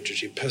sacred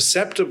liturgy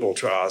perceptible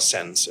to our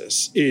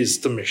senses is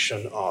the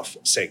mission of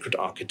sacred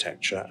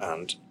architecture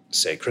and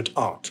sacred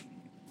art.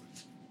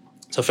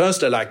 So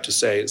first, I'd like to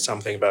say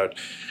something about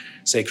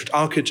sacred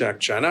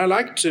architecture, and I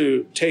like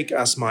to take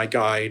as my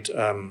guide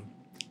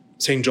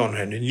St. John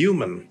Henry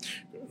Newman.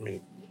 I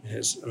mean,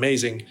 his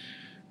amazing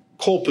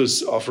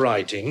corpus of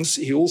writings.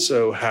 He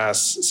also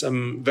has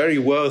some very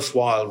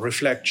worthwhile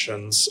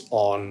reflections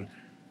on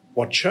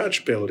what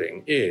church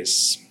building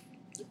is.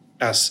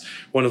 As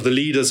one of the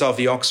leaders of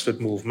the Oxford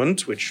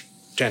movement, which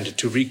tended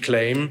to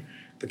reclaim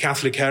the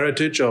Catholic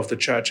heritage of the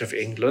Church of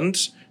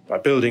England by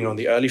building on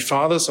the early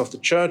fathers of the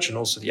church and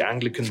also the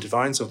Anglican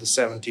divines of the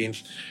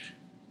 17th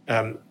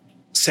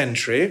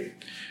century,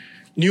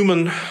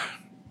 Newman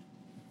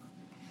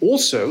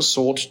also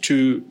sought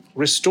to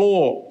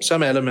restore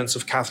some elements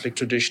of Catholic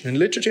tradition in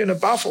liturgy and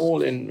above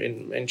all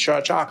in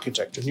church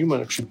architecture.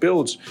 Newman actually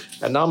built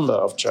a number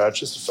of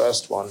churches, the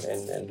first one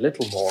in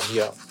Littlemore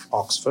near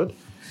Oxford,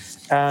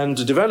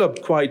 and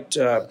developed quite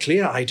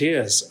clear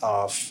ideas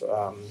of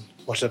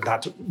what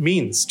that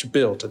means to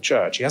build a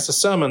church. He has a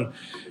sermon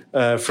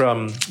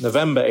from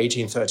November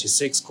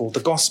 1836 called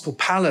The Gospel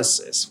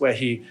Palaces, where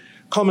he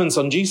comments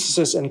on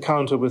Jesus'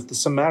 encounter with the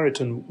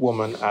Samaritan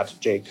woman at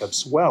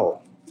Jacob's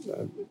well,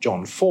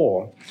 John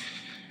 4.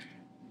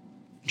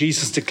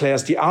 Jesus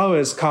declares, "The hour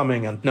is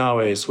coming and now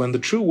is when the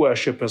true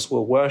worshippers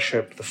will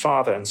worship the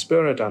Father in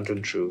spirit and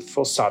in truth.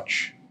 For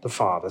such the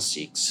Father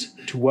seeks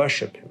to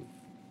worship him."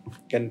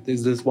 Again,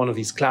 this is one of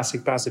these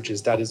classic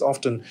passages that is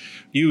often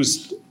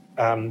used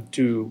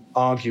to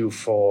argue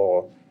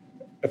for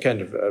a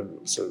kind of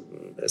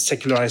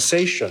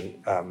secularization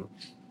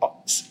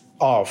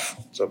of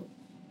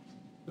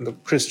the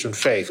Christian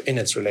faith in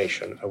its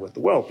relation with the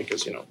world,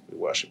 because, we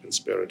worship in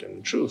spirit and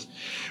in truth.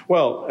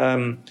 Well,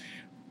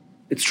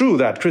 it's true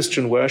that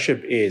Christian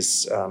worship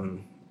is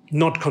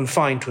not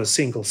confined to a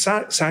single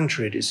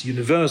sanctuary. It is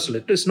universal.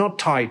 It is not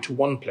tied to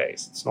one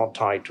place. It's not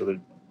tied to the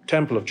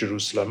Temple of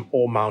Jerusalem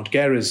or Mount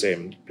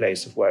Gerizim, the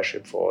place of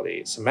worship for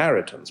the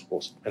Samaritans, of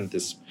course. And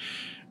this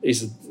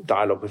is a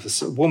dialogue with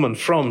a woman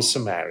from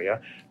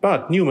Samaria.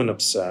 But Newman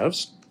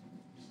observes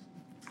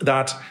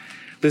that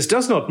this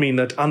does not mean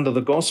that under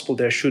the gospel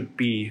there should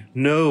be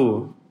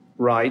no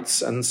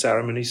rites and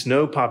ceremonies,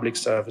 no public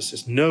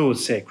services, no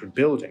sacred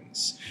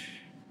buildings.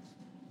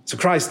 So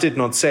Christ did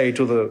not say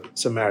to the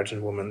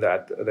Samaritan woman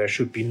that there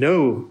should be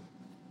no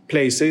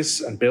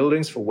places and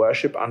buildings for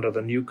worship under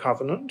the new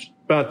covenant,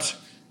 but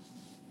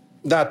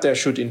that there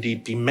should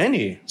indeed be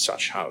many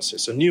such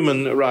houses. And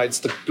Newman writes,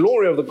 "The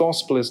glory of the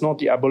gospel is not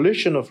the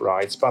abolition of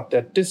rites, but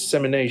their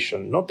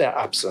dissemination, not their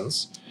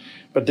absence,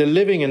 but their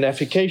living and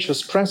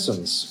efficacious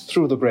presence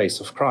through the grace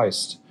of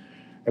Christ.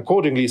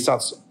 Accordingly,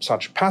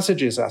 such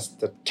passages as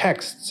the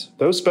texts,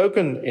 though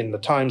spoken in the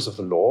times of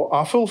the law,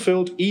 are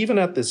fulfilled even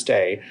at this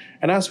day,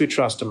 and as we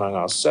trust among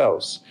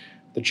ourselves.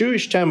 The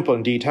Jewish temple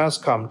indeed has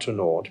come to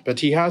naught, but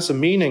he has a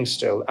meaning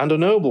still, and a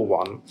noble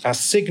one, as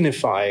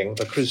signifying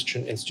the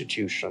Christian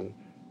institution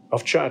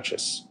of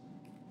churches."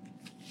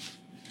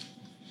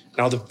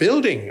 Now, the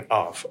building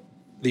of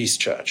these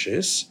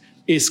churches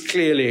is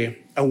clearly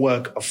a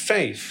work of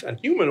faith, and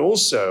Newman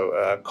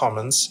also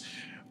comments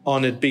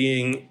on it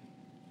being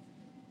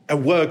a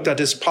work that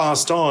is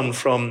passed on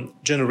from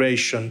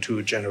generation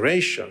to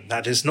generation,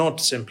 that is not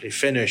simply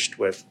finished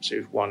with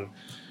one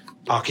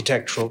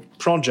architectural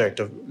project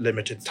of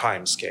limited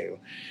time scale.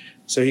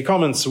 So he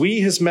comments, "We,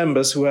 his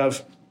members who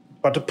have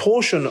but a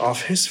portion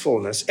of his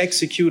fullness,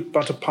 execute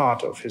but a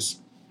part of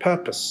his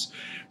purpose.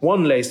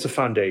 One lays the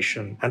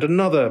foundation and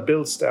another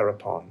builds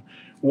thereupon.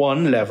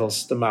 One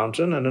levels the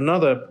mountain and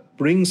another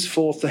brings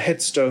forth the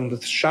headstone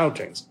with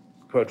shoutings."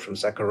 Quote from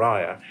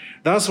Zechariah.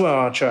 "Thus were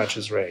our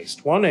churches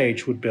raised. One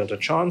age would build a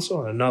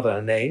chancel, another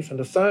a nave, and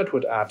a third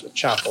would add a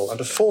chapel, and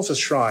a fourth a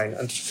shrine,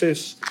 and a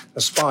fifth a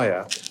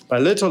spire. By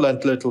little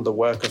and little the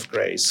work of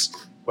grace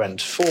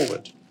went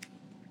forward."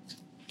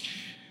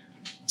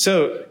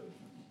 So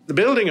the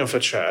building of a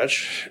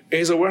church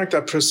is a work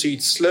that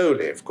proceeds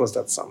slowly. Of course,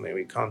 that's something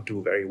we can't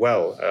do very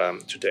well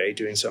today,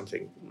 doing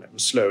something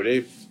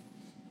slowly.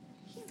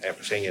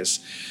 everything is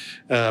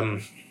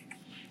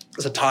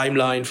there's a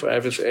timeline for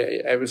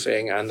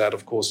everything, and that,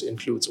 of course,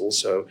 includes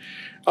also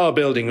our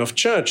building of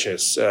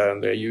churches.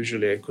 They're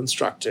usually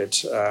constructed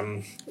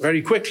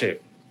very quickly.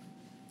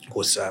 Of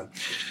course,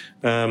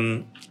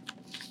 something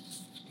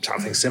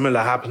similar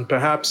happened,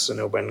 perhaps,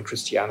 when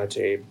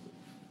Christianity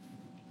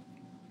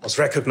was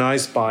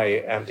recognized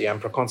by the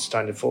Emperor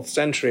Constantine in the 4th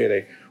century.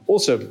 They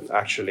also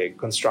actually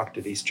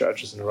constructed these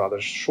churches in a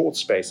rather short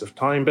space of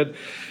time. But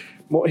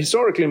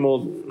historically,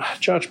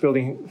 church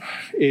building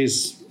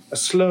is a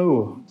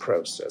slow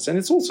process, and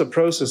it's also a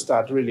process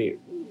that really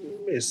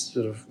is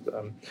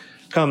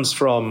comes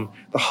from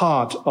the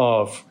heart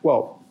of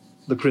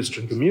the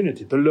Christian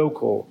community, the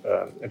local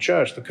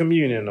church, the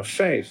communion of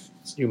faith.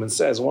 As Newman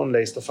says, one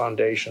lays the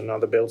foundation,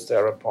 another builds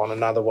thereupon,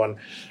 another one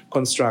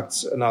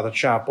constructs another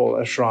chapel,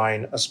 a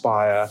shrine, a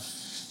spire.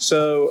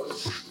 So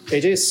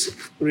it is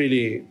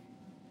really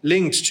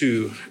linked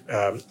to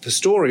the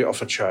story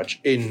of a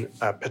church in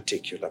a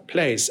particular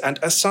place, and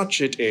as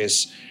such, it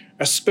is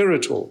a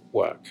spiritual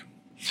work.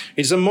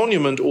 It is a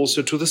monument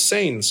also to the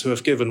saints who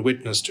have given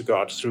witness to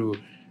God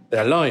through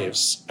their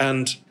lives.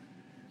 And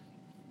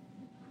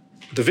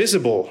the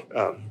visible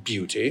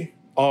beauty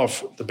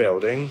of the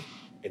building,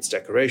 its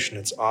decoration,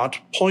 its art,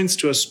 points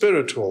to a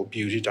spiritual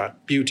beauty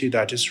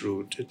that is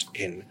rooted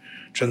in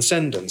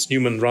transcendence.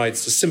 Newman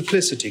writes, the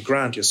simplicity,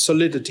 grandeur,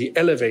 solidity,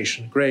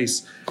 elevation,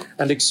 grace,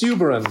 and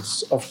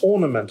exuberance of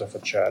ornament of a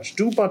church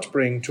do but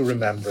bring to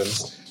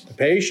remembrance the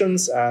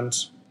patience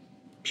and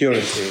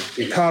purity,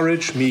 the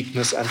courage,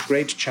 meekness, and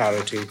great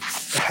charity,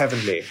 the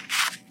heavenly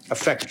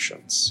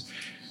affections.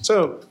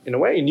 So, in a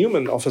way,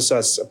 Newman offers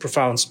us a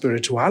profound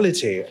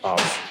spirituality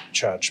of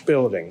church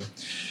building.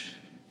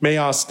 May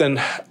I ask then,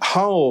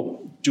 how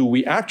do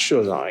we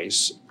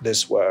actualize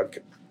this work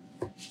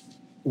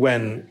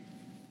when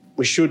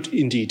we should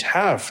indeed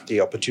have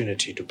the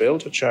opportunity to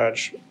build a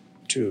church,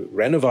 to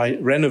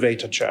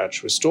renovate a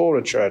church, restore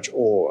a church,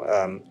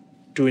 or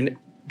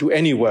do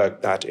any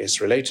work that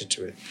is related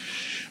to it?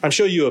 I'm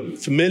sure you're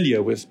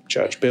familiar with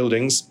church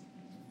buildings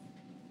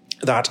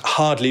that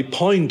hardly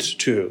point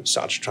to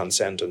such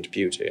transcendent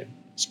beauty,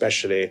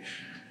 especially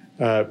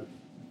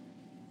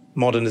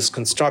modernist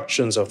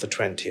constructions of the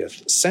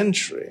 20th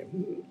century.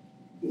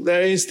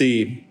 There is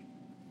the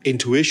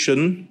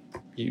intuition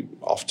you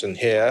often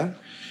hear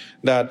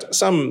that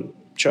some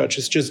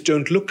churches just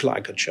don't look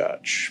like a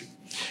church.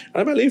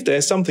 And I believe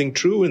there's something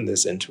true in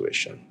this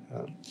intuition,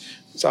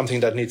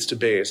 something that needs to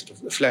be sort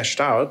of fleshed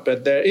out,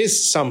 but there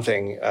is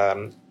something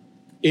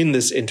in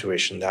this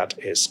intuition that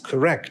is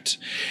correct.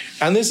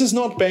 And this is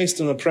not based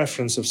on a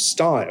preference of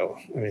style.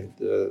 I mean,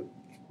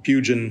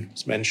 Pugin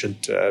was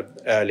mentioned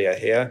earlier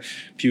here.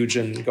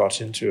 Pugin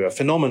got into a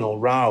phenomenal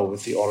row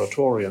with the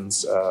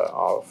oratorians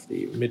of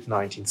the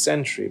mid-19th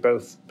century,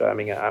 both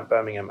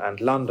Birmingham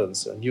and London,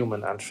 so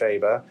Newman and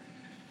Faber,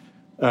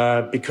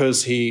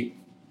 because he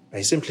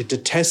simply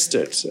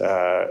detested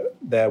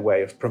their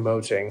way of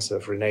promoting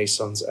sort of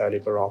Renaissance, early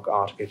Baroque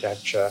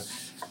architecture,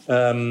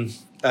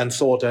 and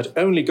thought that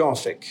only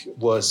Gothic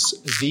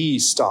was the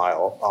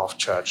style of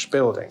church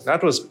building.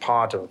 That was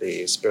part of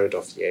the spirit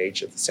of the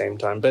age at the same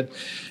time, but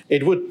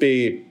it would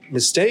be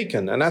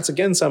mistaken, and that's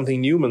again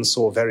something Newman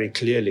saw very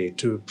clearly,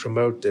 to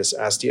promote this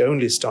as the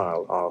only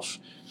style of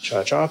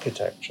church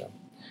architecture.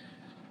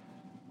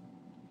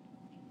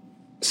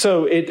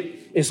 So it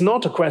is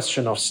not a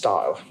question of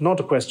style, not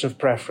a question of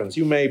preference.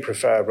 You may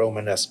prefer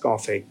Romanesque,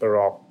 Gothic,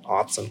 Baroque,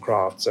 arts and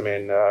crafts. I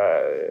mean,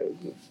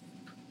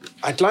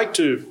 I'd like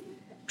to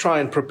try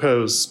and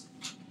propose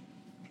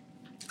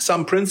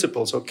some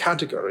principles or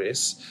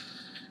categories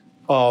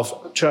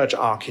of church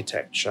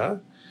architecture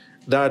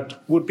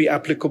that would be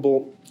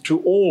applicable to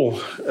all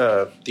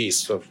these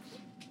sort of,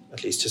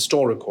 at least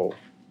historical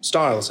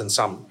styles in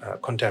some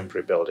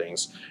contemporary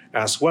buildings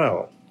as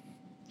well.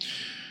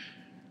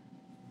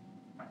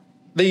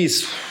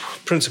 These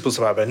principles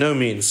are by no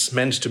means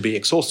meant to be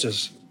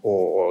exhaustive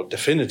or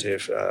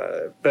definitive,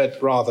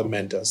 but rather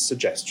meant as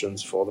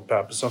suggestions for the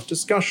purpose of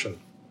discussion.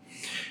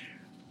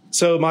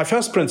 So my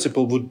first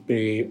principle would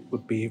be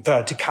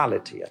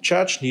verticality. A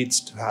church needs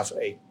to have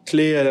a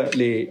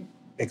clearly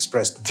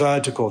expressed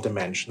vertical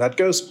dimension that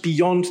goes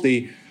beyond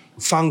the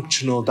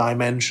functional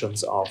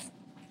dimensions of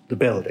the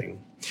building.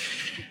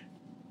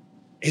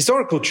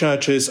 Historical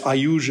churches are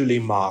usually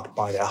marked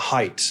by their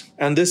height,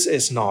 and this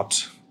is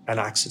not an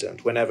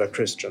accident. Whenever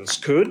Christians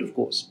could, of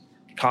course,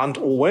 can't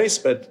always,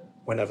 but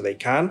whenever they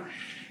can,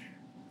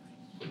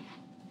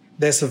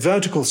 there's a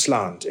vertical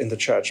slant in the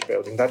church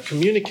building that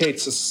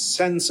communicates a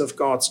sense of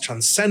God's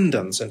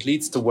transcendence and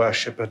leads the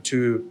worshipper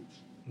to,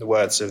 in the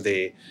words of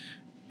the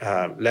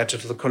letter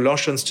to the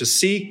Colossians, to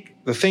seek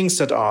the things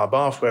that are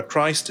above, where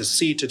Christ is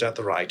seated at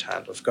the right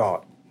hand of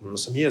God.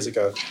 Some years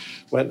ago,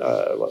 went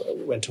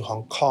to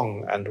Hong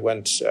Kong and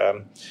went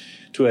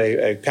to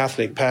a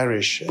Catholic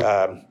parish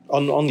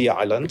on the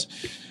island,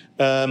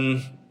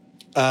 and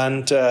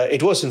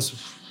it was in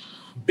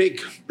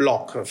big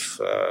block of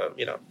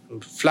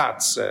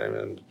flats,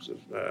 and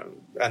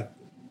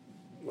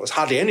was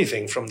hardly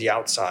anything from the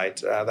outside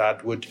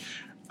that would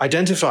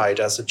identified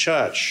as a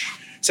church,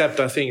 except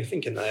I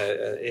think in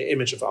an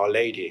image of Our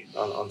Lady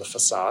on the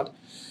facade,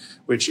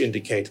 which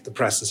indicated the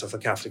presence of a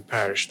Catholic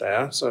parish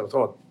there. So I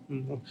thought,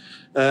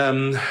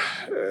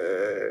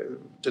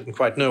 didn't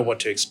quite know what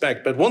to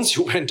expect. But once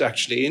you went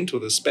actually into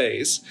the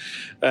space,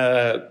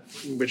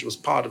 which was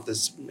part of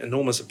this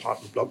enormous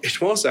apartment block, it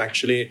was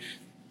actually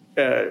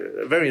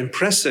a very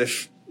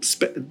impressive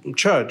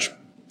church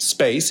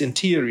space,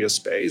 interior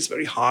space,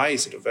 very high,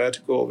 sort of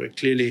vertical, very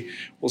clearly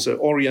also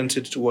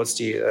oriented towards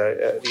the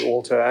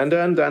altar,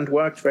 and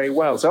worked very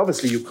well. So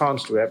obviously you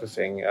can't do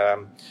everything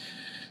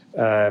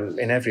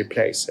in every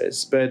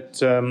places,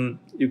 but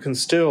you can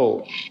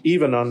still,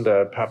 even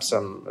under perhaps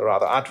some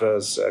rather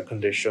adverse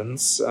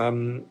conditions,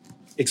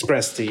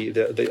 express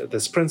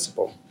this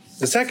principle.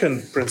 The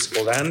second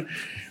principle then,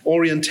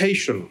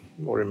 orientation.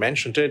 Already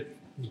mentioned it,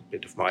 a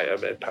bit of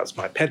perhaps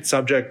my pet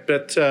subject,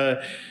 but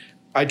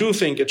I do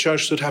think a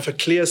church should have a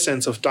clear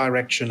sense of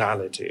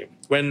directionality.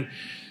 When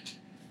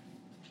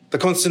the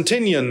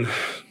Constantinian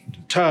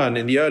turn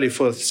in the early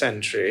 4th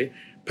century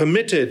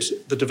permitted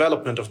the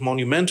development of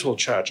monumental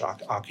church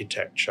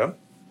architecture,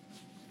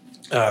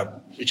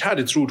 which had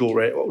its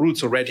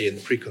roots already in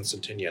the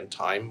pre-Constantinian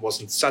time,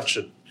 wasn't such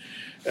a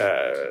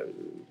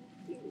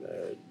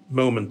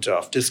moment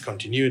of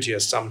discontinuity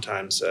as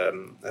sometimes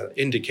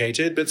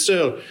indicated, but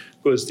still,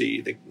 of course,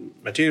 the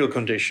material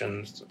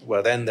conditions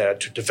were then there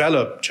to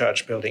develop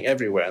church building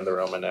everywhere in the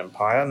Roman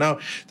Empire. Now,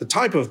 the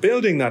type of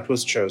building that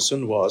was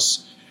chosen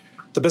was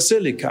the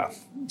basilica,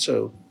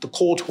 so the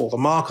court hall, the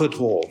market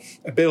hall,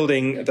 a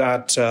building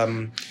that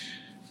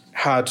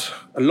had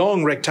a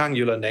long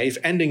rectangular nave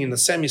ending in a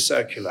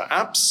semicircular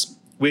apse,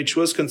 which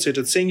was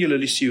considered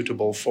singularly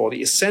suitable for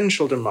the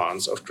essential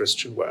demands of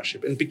Christian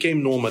worship and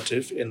became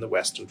normative in the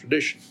Western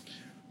tradition.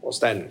 It was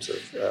then sort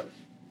of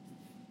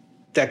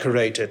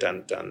decorated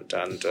and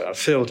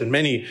filled in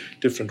many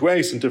different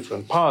ways in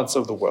different parts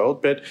of the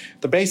world, but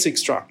the basic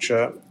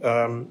structure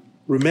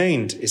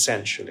remained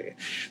essentially.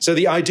 So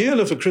the ideal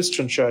of a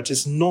Christian church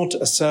is not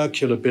a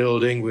circular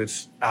building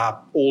with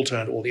altar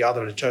and all the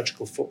other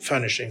liturgical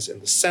furnishings in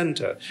the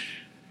center.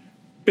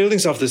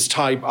 Buildings of this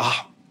type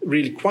are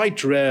really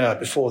quite rare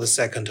before the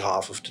second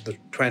half of the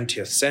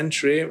 20th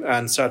century,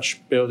 and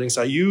such buildings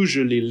are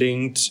usually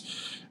linked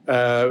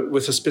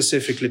with a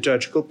specific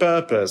liturgical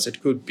purpose.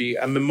 It could be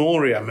a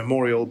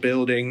memorial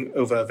building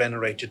over a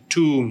venerated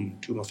tomb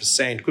of a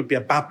saint. It could be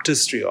a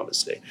baptistry,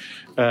 obviously,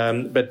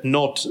 but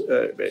not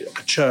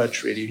a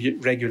church really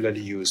regularly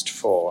used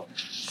for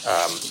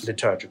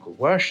liturgical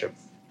worship.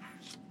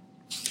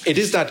 It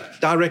is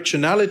that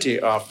directionality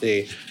of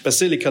the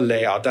basilical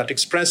layout that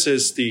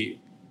expresses the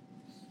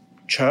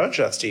church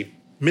as the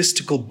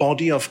mystical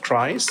body of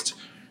Christ,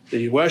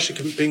 the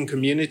worshiping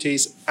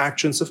community's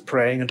actions of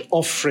praying and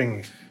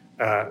offering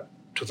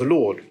to the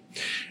Lord.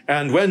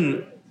 And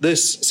when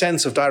this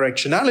sense of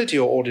directionality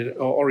or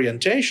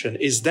orientation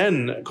is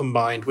then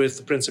combined with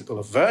the principle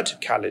of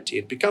verticality,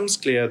 it becomes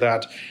clear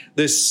that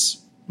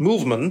this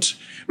movement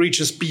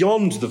reaches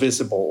beyond the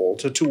visible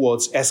altar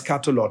towards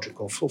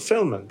eschatological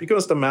fulfillment,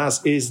 because the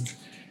Mass is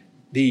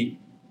the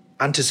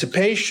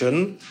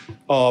anticipation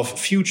of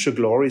future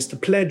glory, is the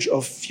pledge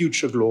of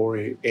future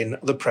glory in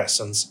the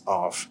presence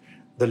of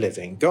the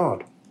living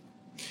God.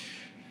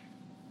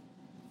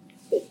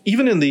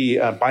 Even in the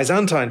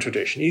Byzantine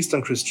tradition,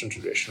 Eastern Christian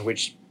tradition,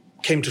 which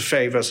came to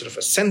favor sort of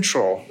a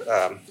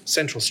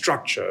central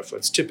structure for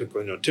its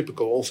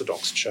typical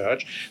Orthodox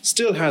church,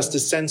 still has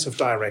this sense of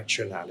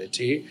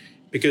directionality,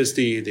 because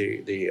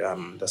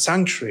the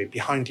sanctuary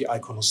behind the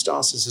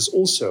iconostasis is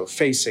also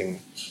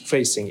facing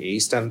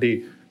east, and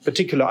the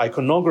particular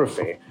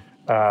iconography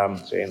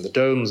in the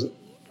domes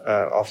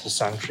of the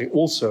sanctuary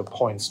also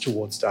points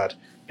towards that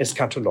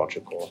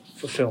eschatological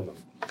fulfillment.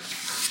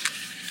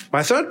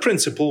 My third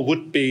principle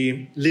would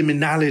be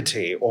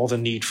liminality, or the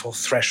need for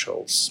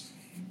thresholds.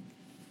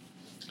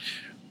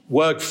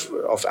 Work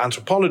of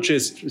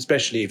anthropologists,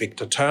 especially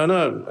Victor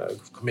Turner, a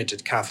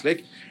committed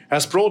Catholic,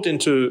 has brought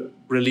into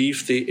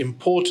relief the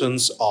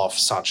importance of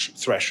such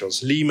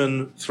thresholds.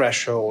 Limen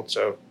threshold,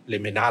 so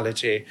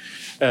liminality,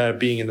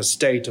 being in a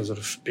state of sort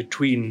of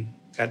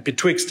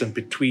betwixt and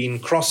between,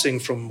 crossing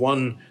from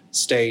one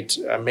state,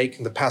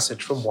 making the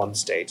passage from one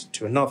state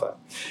to another.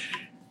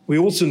 We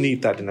also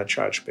need that in a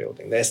church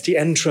building. There's the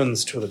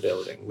entrance to the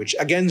building, which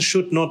again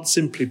should not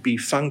simply be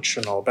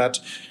functional, but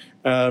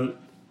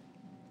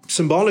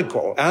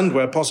symbolical and,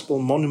 where possible,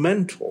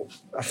 monumental.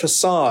 A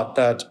facade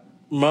that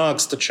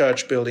marks the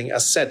church building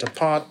as set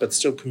apart, but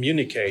still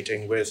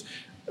communicating with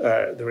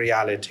the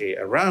reality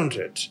around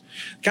it.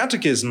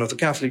 Catechism of the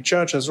Catholic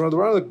Church has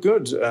rather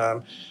good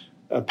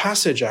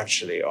passage,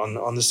 actually,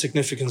 on the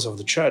significance of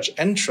the church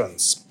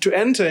entrance. To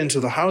enter into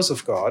the house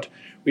of God,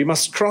 we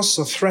must cross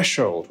a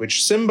threshold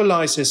which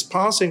symbolizes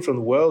passing from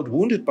the world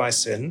wounded by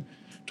sin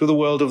to the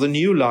world of the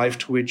new life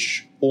to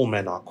which all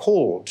men are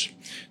called.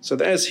 So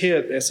there's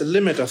a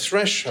limit, a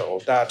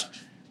threshold that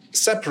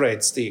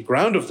separates the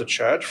ground of the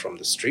church from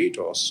the street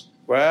or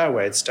square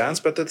where it stands,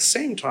 but at the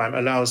same time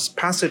allows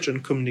passage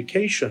and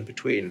communication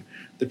between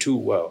the two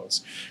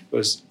worlds.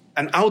 Because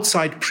an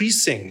outside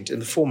precinct in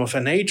the form of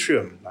an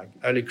atrium, like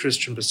early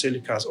Christian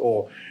basilicas,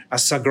 or a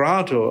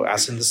sagrato,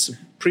 as in the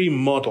supreme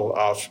model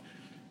of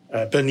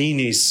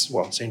Bernini's,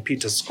 St.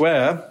 Peter's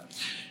Square,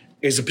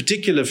 is a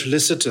particular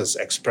felicitous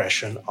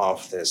expression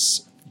of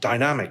this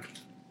dynamic.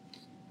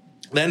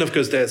 Then, of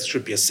course, there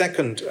should be a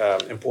second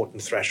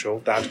important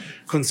threshold that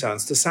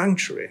concerns the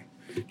sanctuary.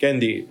 Again,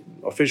 the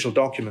official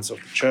documents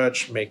of the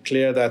Church make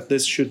clear that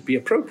this should be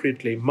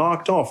appropriately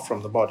marked off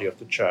from the body of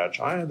the Church,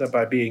 either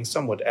by being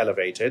somewhat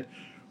elevated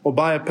or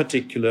by a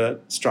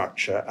particular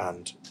structure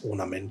and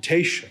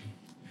ornamentation.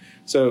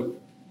 So,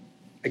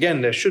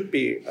 again, there should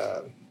be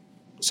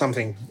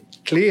something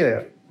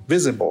clear,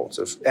 visible,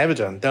 sort of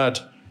evident that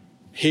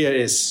here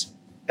is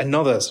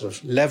another sort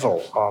of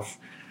level of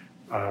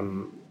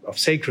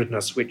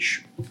sacredness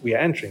which we are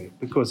entering,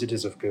 because it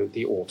is, of course,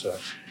 the altar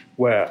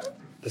where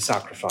the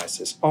sacrifice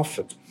is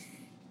offered.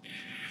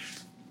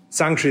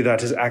 Sanctuary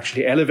that is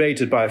actually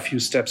elevated by a few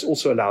steps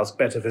also allows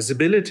better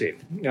visibility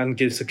and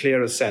gives a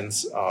clearer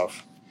sense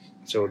of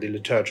the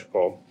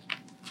liturgical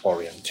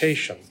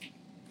orientation.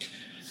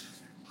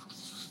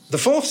 The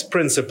fourth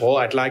principle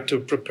I'd like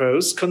to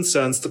propose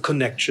concerns the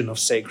connection of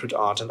sacred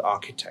art and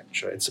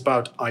architecture. It's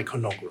about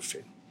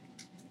iconography.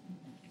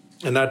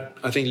 And that,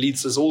 I think,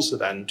 leads us also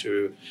then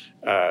to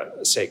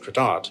sacred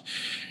art.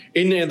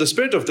 In the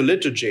spirit of the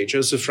liturgy,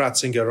 Joseph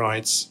Ratzinger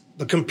writes,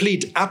 "The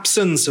complete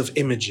absence of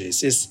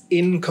images is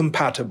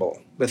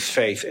incompatible with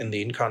faith in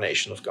the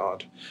incarnation of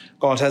God.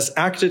 God has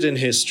acted in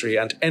history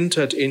and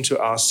entered into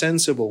our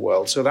sensible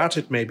world so that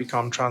it may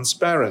become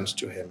transparent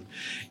to him.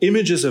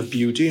 Images of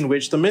beauty in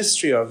which the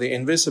mystery of the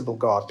invisible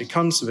God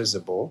becomes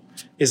visible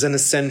is an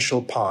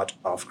essential part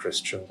of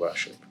Christian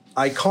worship.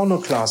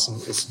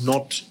 Iconoclasm is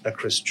not a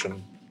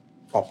Christian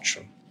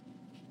option."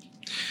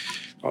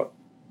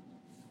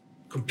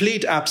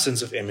 Complete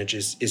absence of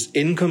images is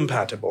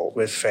incompatible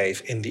with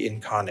faith in the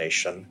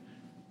incarnation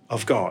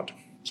of God.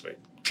 It's a very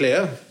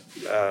clear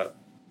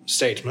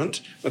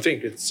statement. I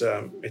think it's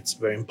a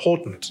very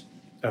important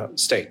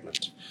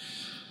statement.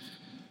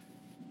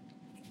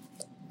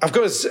 Of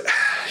course,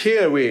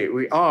 here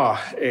we are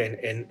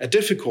in a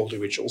difficulty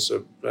which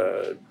also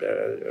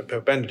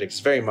Pope Benedict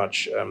is very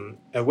much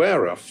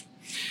aware of.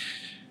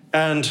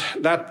 And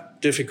that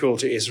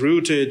difficulty is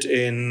rooted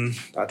in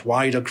that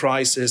wider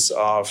crisis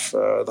of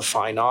the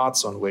fine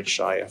arts on which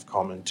I have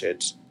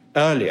commented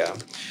earlier.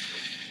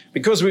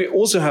 Because we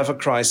also have a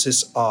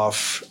crisis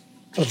of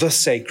the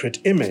sacred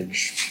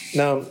image.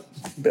 Now,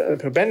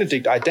 Pope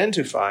Benedict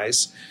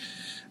identifies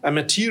a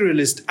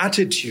materialist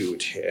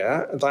attitude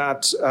here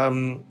that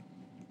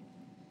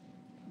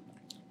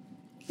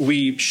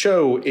we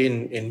show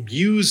in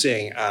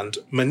using and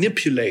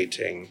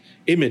manipulating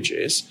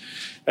images,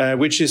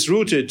 which is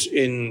rooted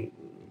in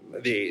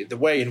the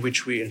way in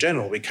which we, in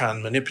general, we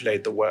can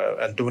manipulate the world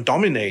and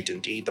dominate,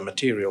 indeed, the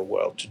material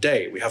world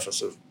today. We have a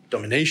sort of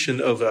domination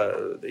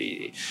over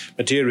the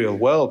material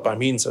world by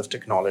means of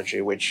technology,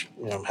 which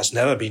has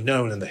never been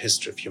known in the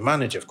history of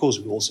humanity. Of course,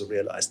 we also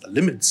realize the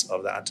limits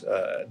of that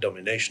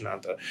domination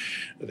and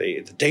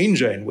the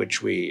danger in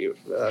which we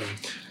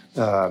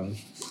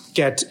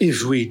get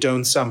if we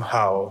don't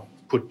somehow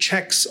put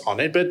checks on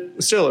it.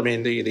 But still, I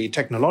mean, the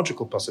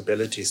technological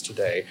possibilities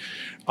today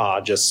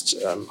are just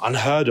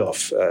unheard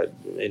of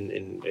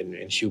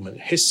in human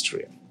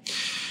history.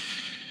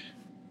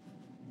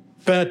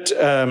 But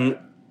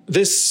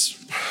this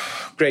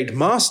great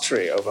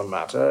mastery over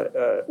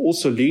matter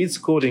also leads,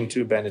 according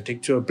to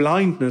Benedict, to a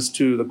blindness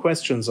to the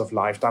questions of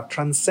life that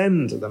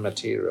transcend the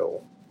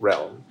material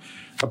realm.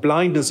 A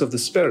blindness of the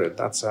spirit.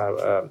 That's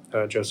how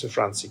Joseph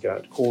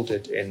Ratzinger called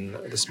it in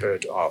the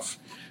spirit of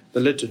the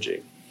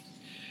liturgy.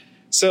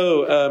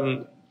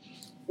 So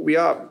we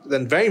are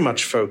then very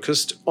much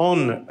focused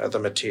on the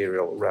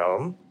material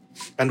realm.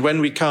 And when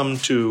we come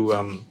to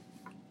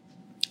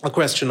a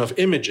question of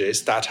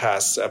images, that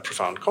has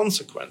profound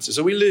consequences.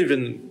 So we live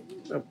in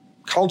a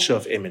culture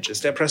of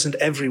images. They're present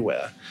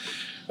everywhere,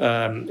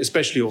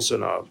 especially also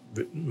in our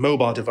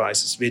mobile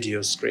devices,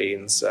 video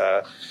screens.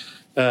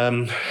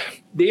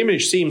 The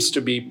image seems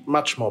to be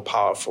much more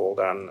powerful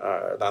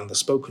than the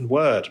spoken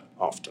word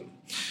often.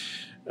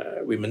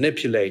 We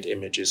manipulate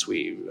images,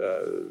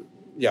 and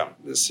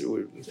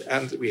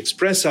we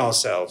express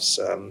ourselves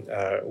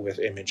with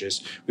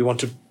images. We want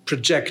to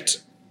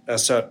project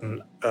such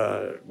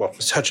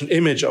an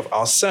image of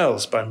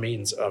ourselves by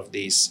means of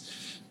these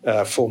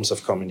forms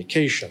of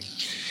communication.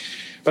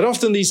 But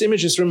often these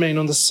images remain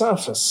on the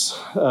surface.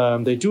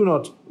 They do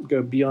not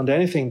go beyond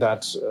anything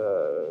that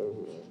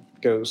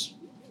goes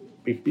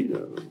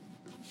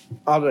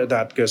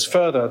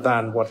further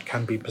than what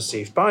can be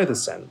perceived by the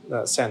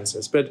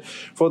senses. But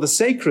for the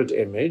sacred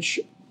image,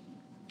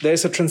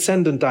 there's a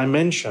transcendent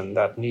dimension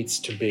that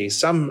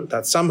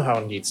somehow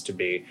needs to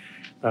be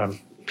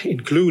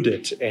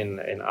included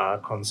in our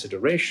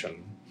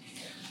consideration.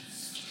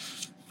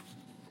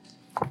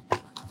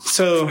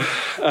 So,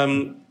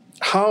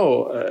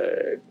 how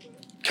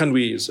can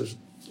we sort of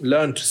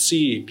learn to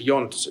see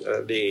beyond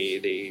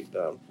the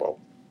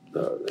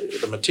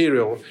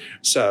material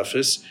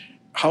surface?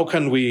 How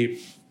can we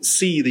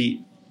see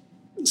the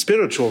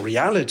spiritual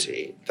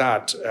reality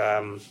that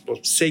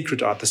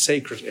sacred art, the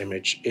sacred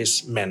image,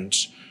 is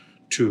meant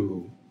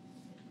to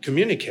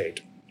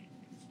communicate.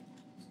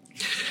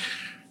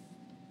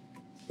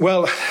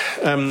 Well,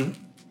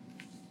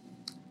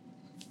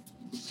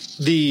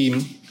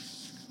 the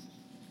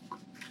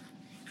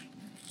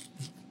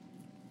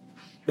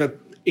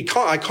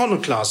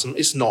iconoclasm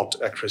is not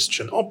a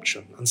Christian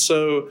option. And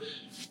so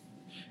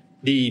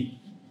the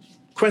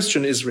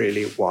question is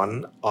really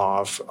one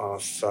of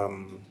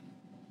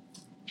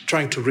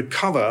trying to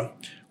recover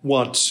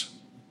what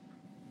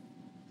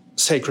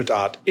sacred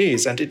art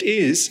is. And it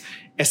is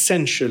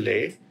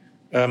essentially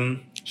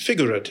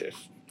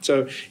figurative.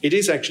 So it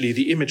is actually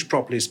the image,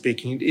 properly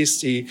speaking, it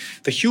is the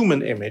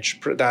human image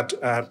that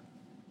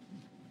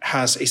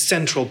has a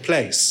central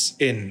place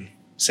in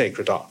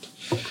sacred art.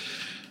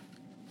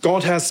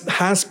 God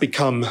has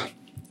become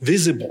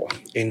visible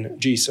in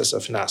Jesus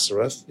of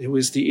Nazareth, who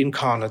is the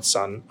incarnate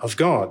Son of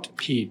God.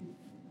 He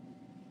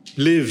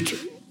lived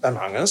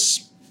among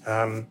us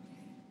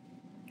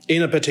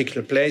in a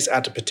particular place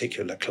at a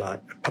particular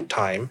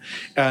time.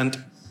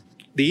 And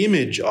the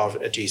image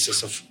of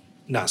Jesus of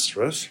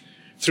Nazareth,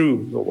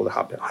 through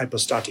the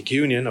hypostatic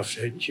union of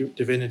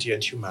divinity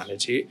and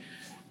humanity,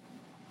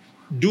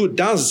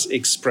 does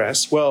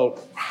express,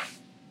 well,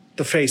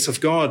 the face of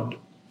God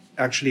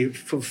actually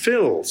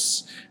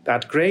fulfills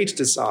that great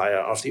desire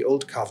of the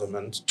Old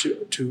Covenant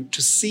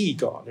to see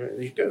God.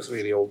 You go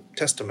through the Old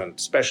Testament,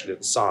 especially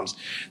the Psalms,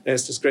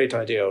 there's this great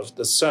idea of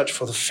the search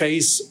for the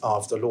face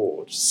of the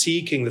Lord,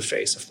 seeking the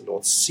face of the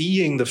Lord,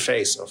 seeing the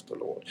face of the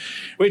Lord,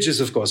 which is,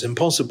 of course,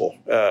 impossible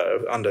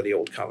under the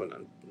Old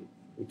Covenant.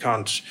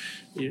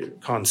 You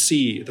can't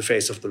see the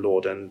face of the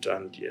Lord and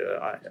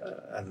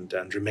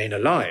remain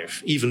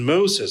alive. Even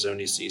Moses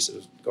only sees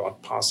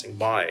God passing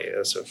by,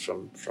 so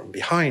from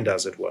behind,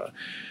 as it were.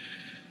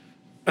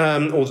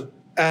 That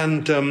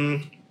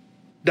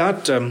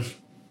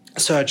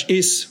search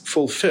is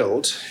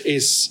fulfilled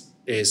is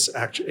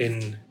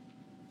in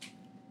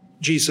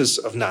Jesus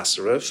of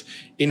Nazareth,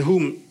 in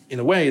whom, in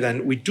a way,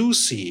 then we do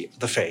see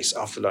the face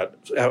of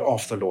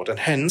the Lord, and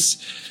hence.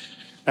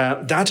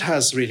 That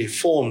has really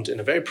formed in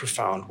a very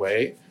profound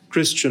way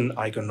Christian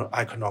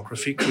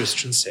iconography,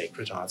 Christian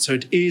sacred art. So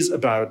it is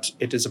about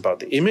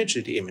the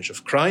image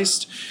of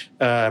Christ,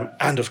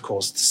 and of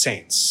course the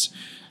saints.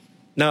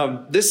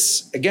 Now,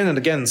 this again and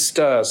again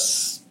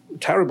stirs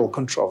terrible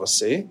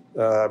controversy.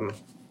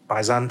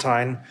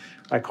 Byzantine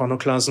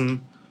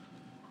iconoclasm,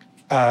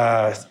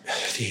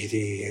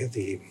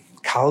 the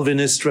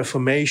Calvinist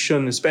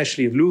Reformation,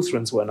 especially if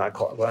Lutherans weren't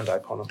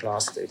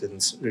iconoclast. They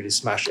didn't really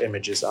smash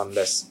images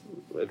unless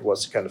it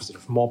was kind of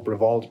sort of mob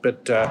revolt.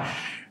 But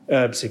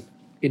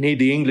you need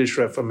the English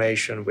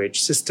Reformation,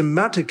 which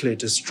systematically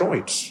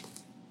destroyed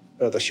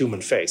the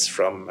human face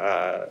from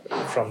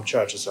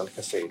churches and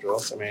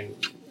cathedrals. I mean,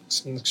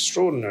 it's an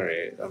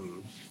extraordinary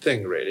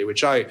thing, really,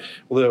 which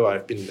although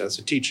I've been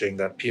teaching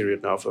that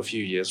period now for a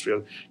few years,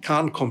 really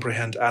can't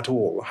comprehend at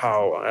all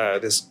how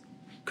this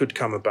could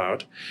come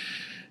about.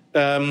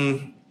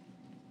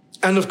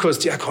 And of course,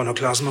 the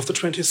iconoclasm of the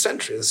 20th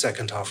century, the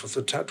second half of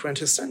the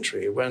 20th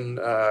century, when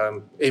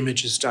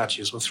images,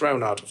 statues were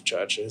thrown out of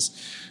churches,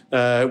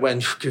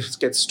 when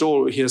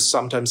you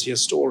sometimes hear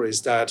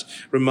stories that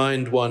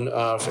remind one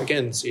of,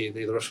 again,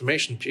 the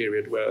Reformation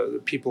period, where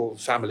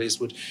families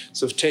would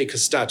sort of take a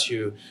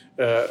statue,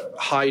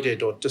 hide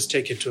it, or just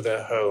take it to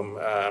their home,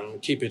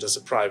 keep it as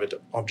a private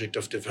object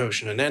of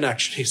devotion. And then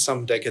actually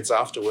some decades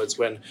afterwards,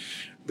 when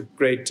the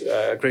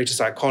greatest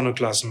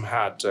iconoclasm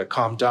had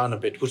calmed down a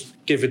bit, would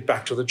give it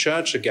back to the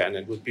church again.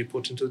 It would be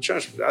put into the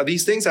church.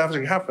 These things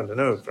actually happened, I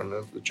know, from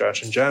the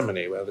church in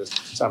Germany, where there's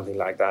something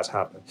like that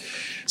happened.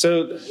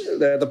 So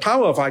the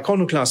power of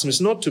iconoclasm is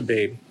not to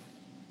be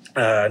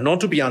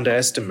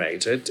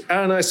underestimated.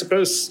 And I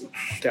suppose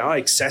there are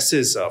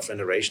excesses of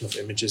veneration of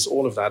images,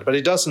 all of that, but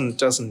it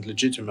doesn't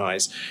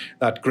legitimize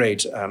that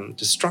great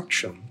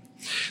destruction.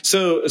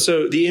 So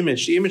the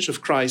image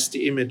of Christ,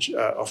 the image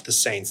of the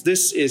saints,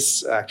 this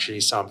is actually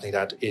something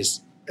that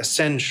is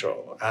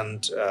essential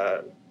and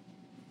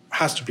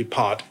has to be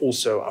part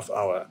also of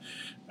our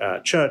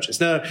churches.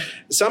 Now,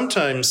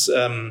 sometimes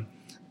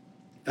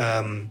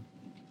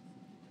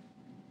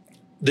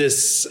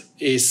this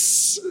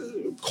is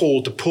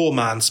called the poor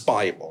man's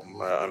Bible.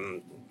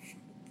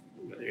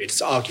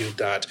 It's argued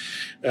that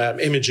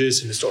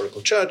images in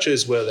historical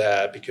churches were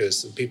there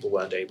because people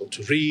weren't able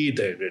to read.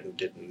 They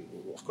didn't.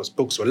 Of course,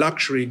 books were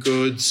luxury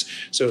goods,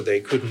 so they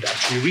couldn't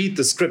actually read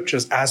the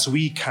scriptures as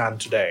we can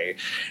today.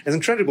 There's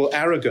incredible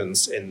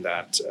arrogance in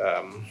that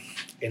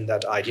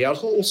idea. I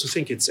also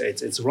think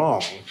it's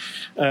wrong,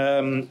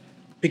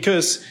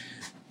 because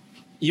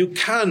you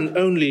can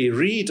only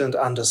read and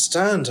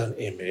understand an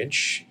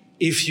image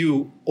if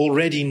you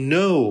already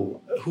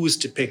know who's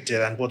depicted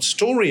and what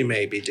story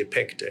may be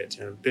depicted,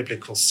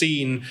 biblical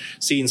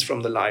scenes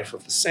from the life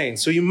of the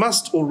saints. So you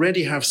must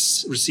already have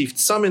received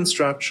some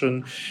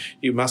instruction.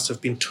 You must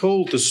have been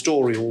told the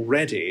story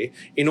already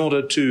in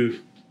order to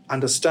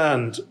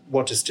understand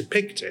what is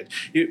depicted.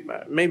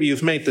 Maybe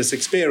you've made this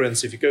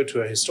experience if you go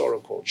to a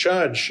historical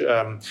church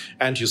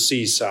and you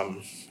see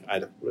some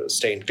either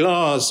stained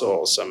glass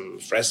or some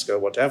fresco,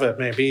 whatever it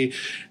may be,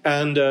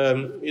 and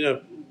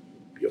you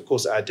of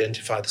course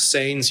identify the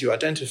saints, you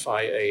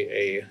identify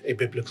a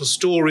biblical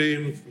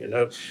story.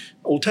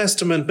 Old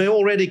Testament may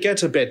already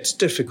get a bit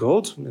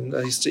difficult,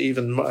 at least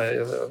even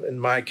in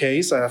my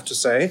case, I have to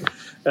say.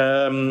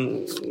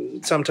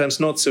 Sometimes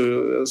not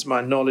so, as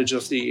my knowledge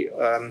of the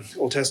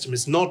Old Testament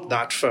is not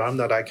that firm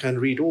that I can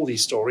read all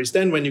these stories.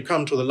 Then when you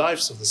come to the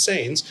lives of the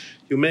saints,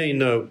 you may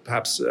know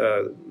perhaps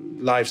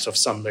lives of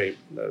some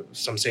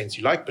saints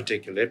you like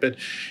particularly, but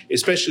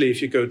especially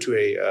if you go to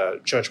a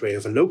church where you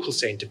have a local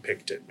saint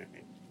depicted,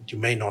 you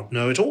may not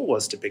know it all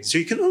was depicted. So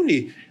you can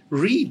only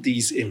read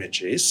these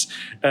images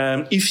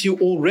if you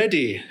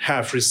already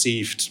have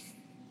received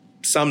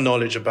some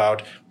knowledge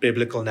about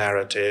biblical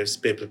narratives,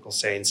 biblical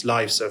saints,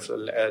 lives of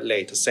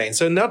later saints.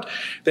 So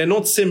they're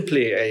not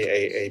simply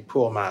a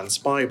poor man's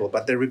Bible,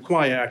 but they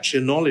require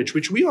actual knowledge,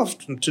 which we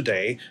often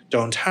today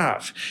don't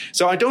have.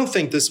 So I don't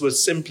think this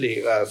was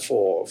simply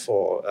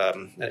for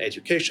an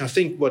education. I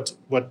think what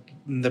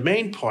the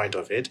main point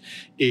of it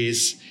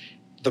is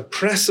the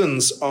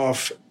presence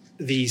of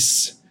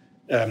these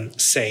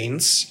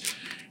saints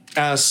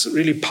as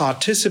really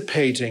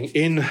participating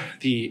in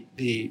the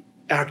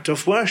act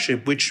of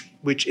worship which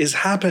is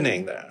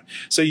happening there.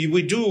 So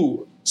we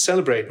do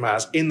celebrate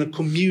Mass in the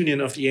communion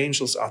of the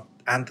angels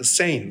and the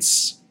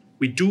saints.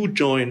 We do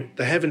join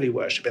the heavenly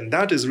worship, and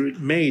that is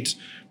made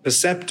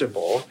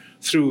perceptible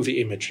through the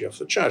imagery of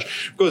the church.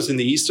 Of course, in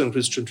the Eastern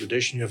Christian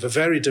tradition, you have a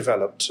very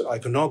developed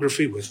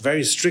iconography with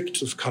very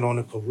strict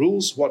canonical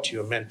rules, what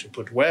you're meant to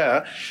put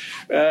where.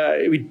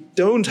 We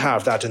don't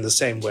have that in the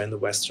same way in the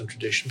Western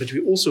tradition, but we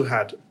also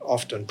had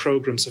often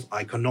programs of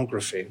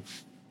iconography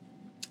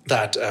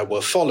that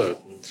were followed.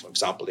 For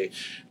example, the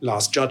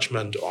Last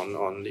Judgment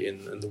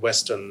in the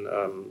Western,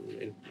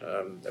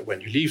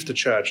 when you leave the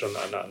church, so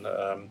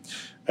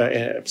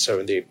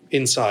in the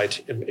inside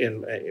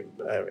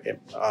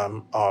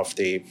of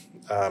the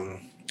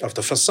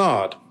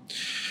facade.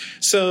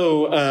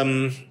 So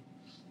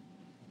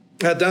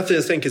that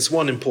I think is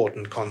one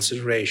important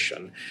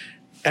consideration.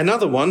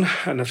 Another one,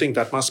 and I think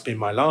that must be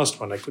my last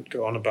one. I could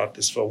go on about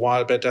this for a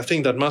while, but I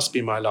think that must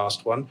be my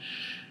last one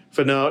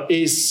for now,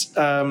 is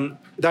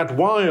that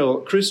while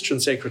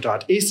Christian sacred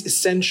art is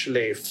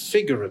essentially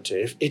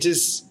figurative,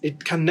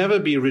 it can never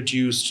be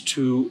reduced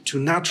to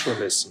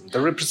naturalism.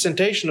 The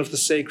representation of the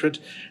sacred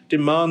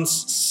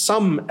demands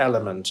some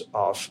element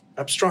of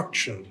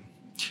abstraction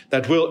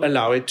that will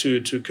allow it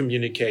to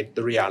communicate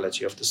the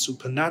reality of the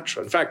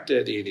supernatural. In fact,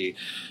 the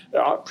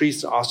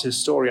priest, art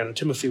historian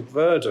Timothy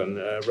Verdon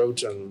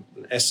wrote an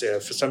essay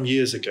for some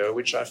years ago,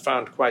 which I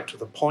found quite to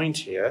the point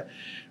here,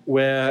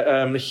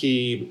 where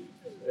he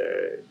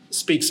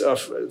speaks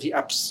of the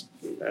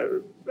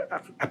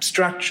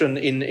abstraction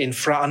in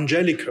Fra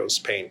Angelico's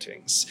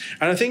paintings.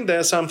 And I think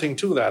there's something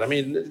to that. I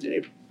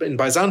mean, in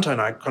Byzantine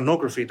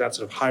iconography, that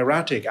sort of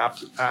hieratic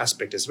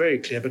aspect is very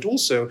clear, but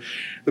also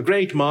the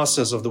great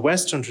masters of the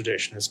Western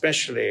tradition,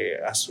 especially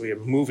as we are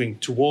moving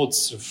towards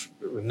sort of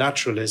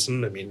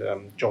naturalism, I mean,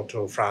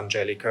 Giotto, Fra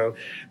Angelico,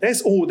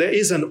 there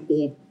is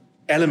an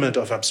element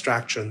of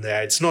abstraction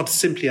there. It's not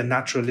simply a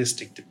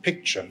naturalistic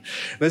depiction.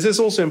 This is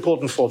also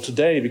important for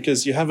today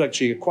because you have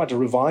actually quite a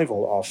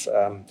revival of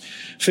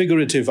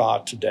figurative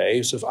art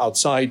today, sort of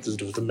outside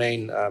the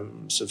main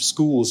sort of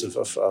schools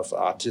of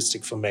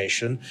artistic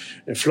formation.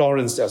 In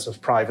Florence, there's sort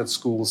of private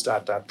schools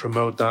that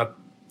promote that.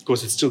 Of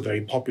course, it's still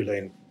very popular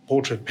in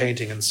portrait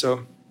painting and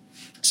so.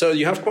 So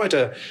you have quite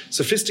a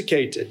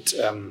sophisticated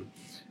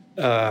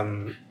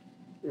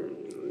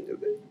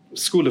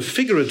school of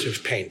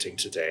figurative painting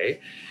today.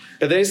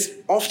 But there's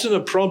often a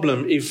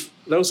problem if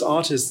those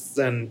artists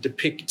then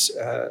depict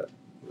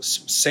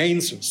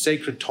saints and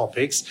sacred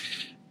topics.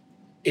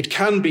 It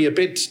can be a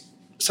bit,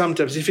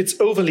 sometimes, if it's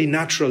overly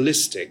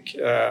naturalistic,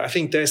 I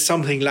think there's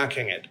something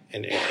lacking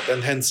in it.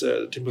 And hence,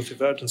 Timothy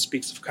Verdon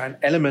speaks of kind of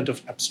element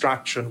of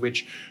abstraction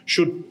which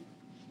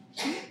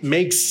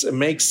makes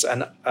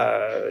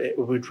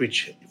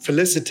which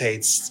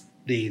felicitates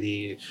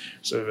the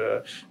sort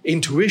of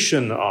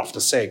intuition of the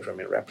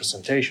sacrum in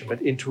representation,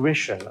 but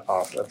intuition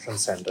of a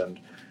transcendent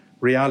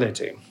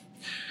reality.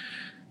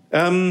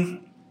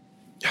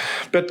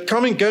 But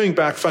going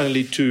back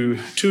finally to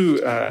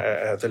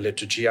the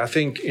liturgy, I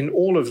think in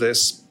all of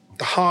this,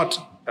 the heart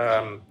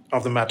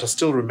of the matter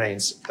still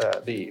remains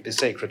the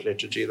sacred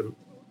liturgy, the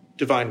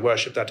divine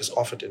worship that is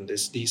offered in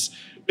these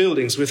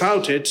buildings.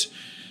 Without it,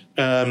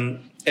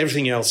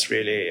 everything else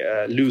really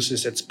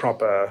loses its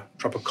proper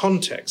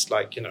context,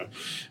 like,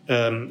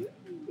 going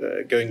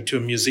to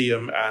a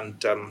museum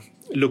and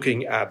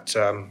looking at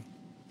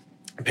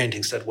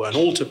paintings that were on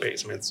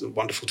altarpiece. I mean, it's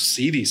wonderful to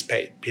see these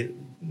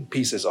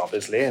pieces,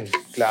 obviously, and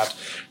glad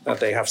that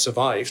they have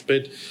survived.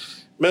 But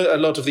a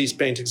lot of these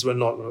paintings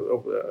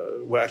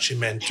were actually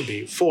meant to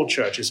be for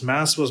churches.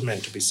 Mass was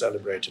meant to be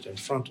celebrated in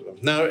front of them.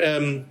 Now,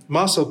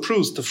 Marcel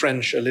Proust, the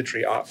French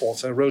literary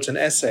author, wrote an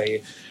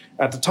essay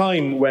at the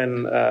time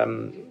when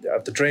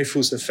the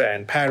Dreyfus affair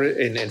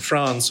in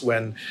France,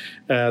 when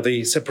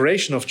the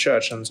separation of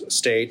church and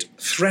state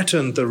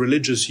threatened the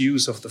religious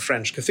use of the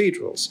French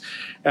cathedrals.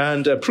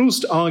 And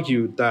Proust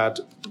argued that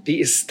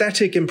the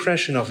aesthetic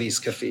impression of these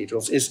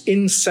cathedrals is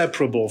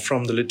inseparable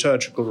from the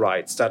liturgical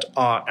rites that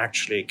are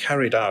actually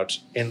carried out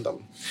in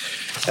them.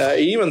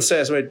 He even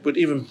says it would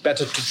even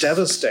better to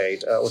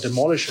devastate or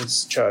demolish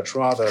his church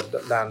rather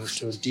than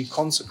to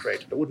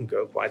deconsecrate it. I wouldn't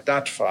go quite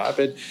that far,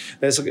 but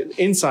there's an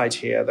insight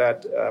here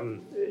that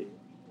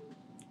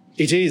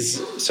it is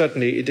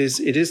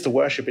the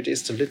worship, it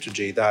is the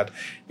liturgy that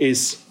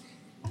is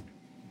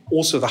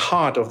also the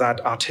heart of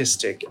that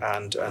artistic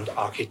and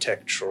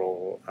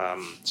architectural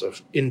sort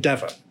of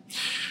endeavor.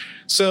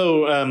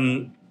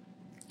 So,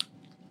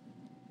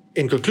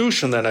 in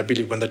conclusion, then, I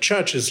believe when the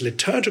church's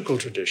liturgical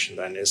tradition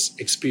then is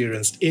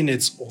experienced in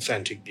its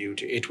authentic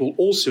beauty, it will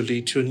also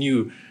lead to a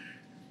new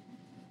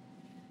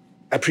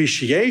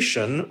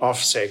appreciation of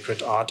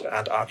sacred art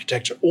and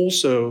architecture,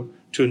 also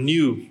to a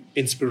new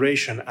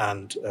inspiration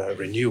and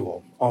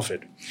renewal of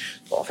it.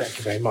 Well, thank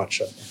you very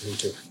much. I need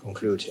to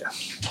conclude here.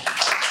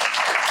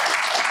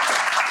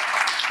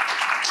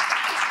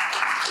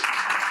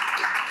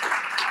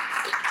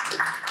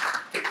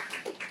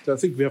 So I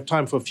think we have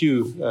time for a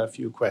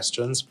few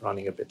questions. We're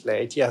running a bit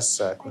late. Yes,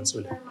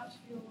 Consuelo. Thank you very much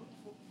for your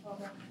talk,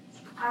 Father.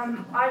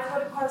 I've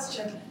got a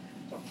question.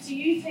 Do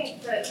you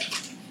think that,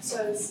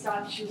 so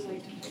statues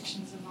like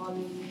depictions of Our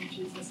Lady and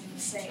Jesus and the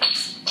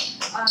saints,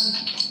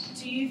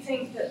 do you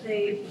think that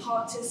they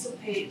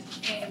participate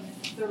in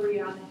the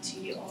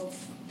reality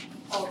of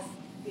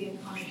the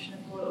incarnation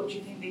of God, or do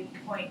you think they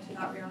point to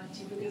that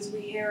reality? Because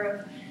we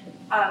hear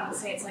of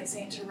saints like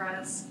Saint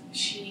Therese,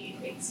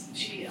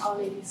 Our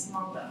Lady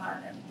smiled at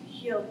her and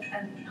healed,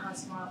 and her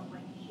smile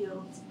like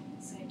healed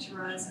Saint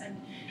Therese.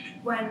 And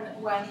when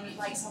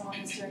like someone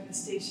is doing the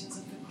Stations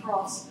of the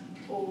Cross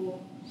or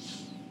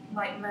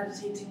like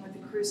meditating with the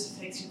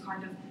crucifix,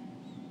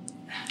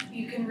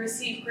 you can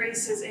receive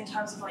graces in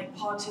terms of like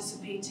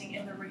participating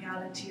in the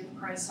reality of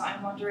Christ. So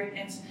I'm wondering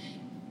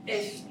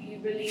if you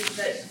believe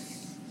that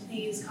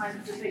these kind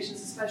of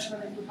depictions, especially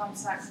when they become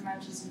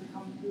sacramentals and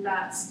become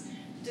blessed,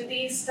 do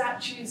these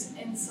statues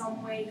in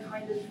some way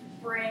kind of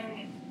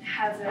bring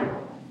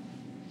heaven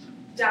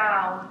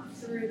down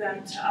through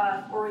them to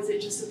earth, or is it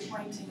just a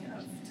pointing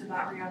to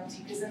that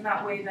reality? Because in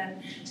that way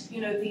then,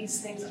 these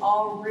things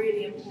are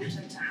really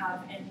important to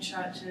have in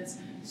churches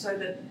so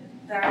that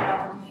there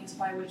are other means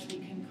by which we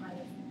can kind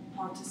of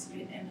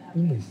participate in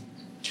heaven.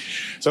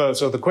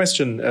 So the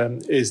question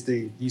is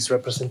these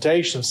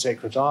representations of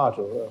sacred art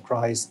or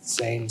Christ,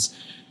 saints,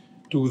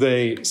 do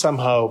they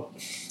somehow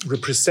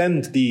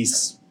represent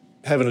these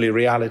heavenly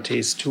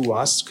realities to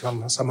us,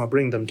 somehow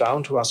bring them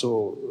down to us,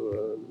 or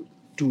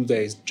do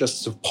they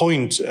just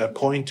point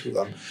to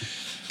them?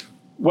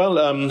 Well,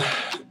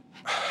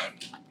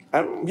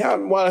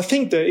 I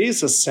think there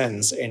is a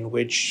sense in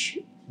which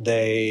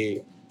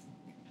they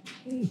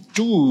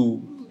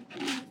do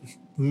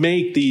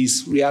make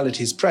these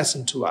realities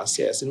present to us,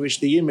 yes, in which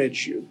the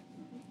image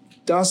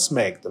does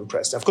make them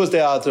present. Of course,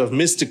 there are sort of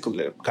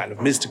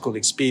mystical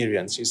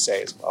experience, you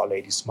say, as Our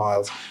Lady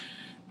smiles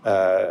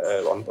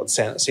on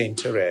Saint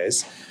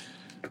Therese.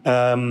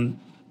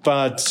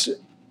 But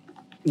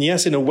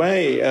yes, in a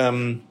way,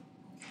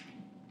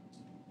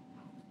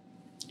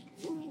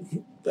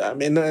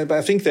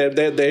 I think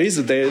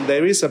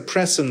there is a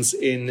presence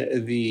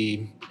in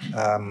the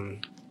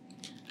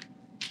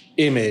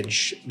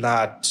image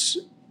that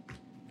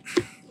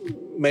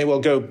may well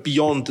go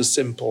beyond the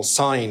simple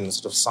sign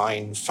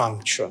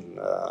function.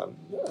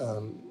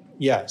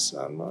 Yes,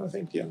 I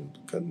think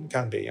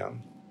can be.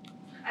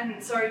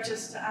 And sorry,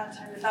 just to add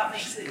time, that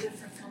makes it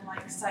different from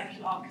like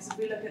secular art, because if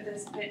we look at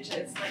this picture,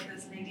 it's like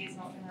this lady is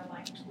not going to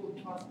like talk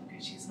to us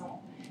because she's not.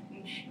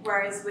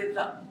 Whereas with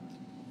the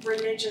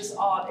religious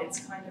art, it's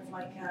kind of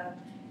like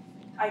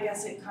I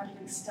guess it kind of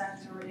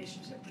extends a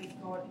relationship with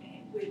God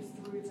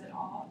through the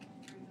art.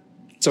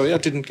 Sorry, I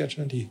didn't catch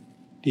that.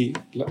 I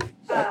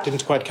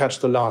didn't quite catch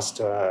the last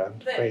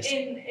phrase.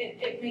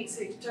 It makes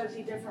it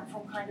totally different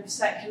from kind of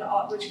secular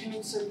art, which can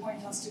also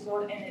point us to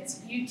God in its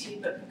beauty,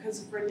 but because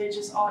of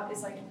religious art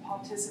is like a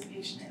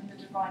participation in the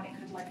divine, it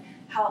could like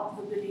help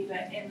the believer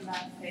in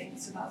that faith.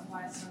 So that's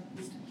why it's so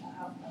important to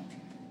have them.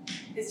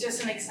 It's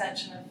just an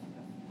extension of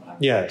what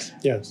I'm Yes.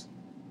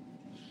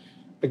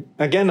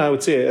 Again, I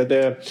would say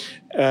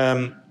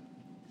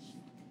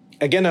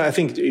again, I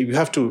think you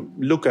have to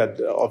look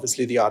at,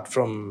 obviously, the art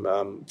from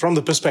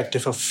the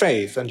perspective of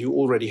faith, and you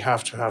already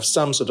have to have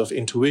some sort of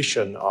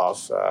intuition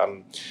of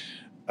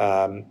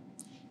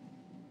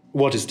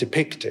what is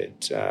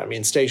depicted.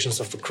 Stations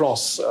of the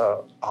Cross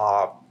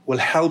will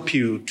help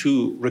you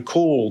to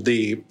recall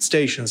the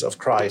Stations of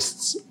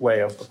Christ's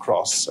way of the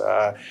cross.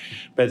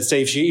 But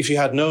say if you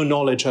had no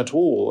knowledge at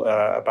all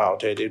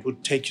about it, it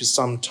would take you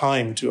some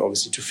time to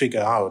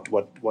figure out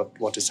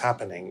what is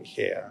happening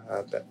here.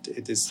 But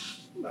it is,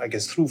 I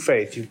guess, through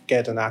faith you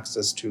get an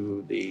access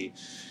to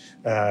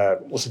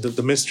also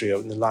the mystery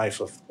of the life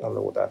of our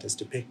Lord that is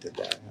depicted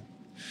there.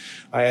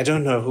 I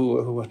don't know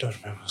who I don't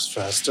remember was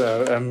first.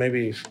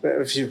 Maybe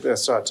if you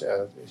start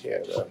here.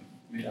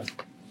 Yeah.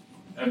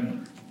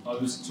 I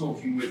was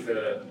talking with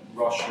a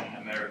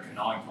Russian-American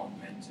icon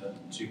painter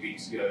 2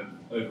 weeks ago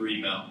over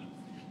email.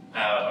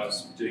 I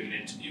was doing an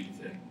interview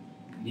with him.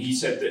 And he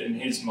said that in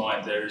his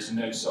mind there is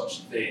no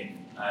such thing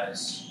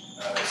as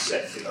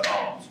secular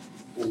art.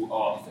 All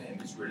art for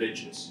him is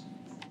religious.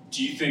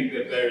 Do you think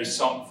that there is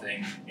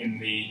something in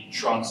the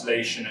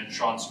translation and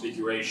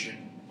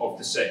transfiguration of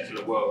the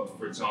secular world,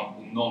 for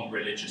example,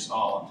 non-religious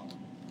art,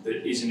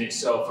 that is in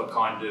itself a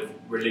kind of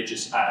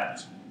religious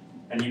act?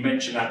 And you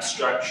mentioned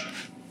abstraction.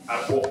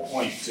 At what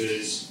point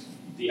does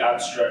the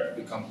abstract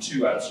become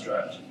too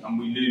abstract and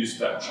we lose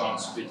that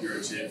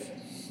transfigurative,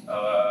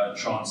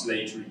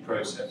 translatory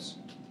process?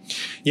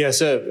 Yeah,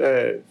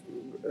 so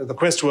the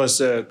question was,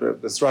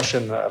 this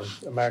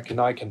Russian-American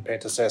icon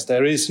painter says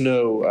there is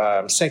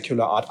no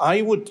secular art.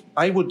 I would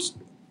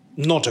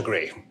not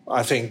agree.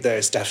 I think there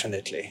is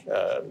definitely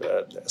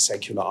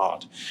secular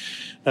art.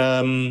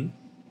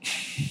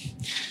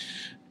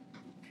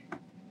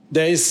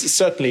 There is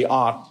certainly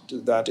art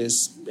that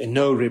is in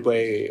no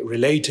way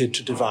related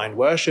to divine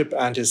worship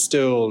and is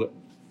still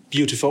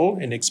beautiful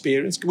in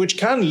experience, which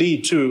can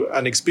lead to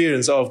an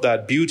experience of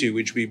that beauty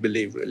which we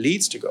believe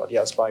leads to God,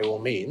 yes, by all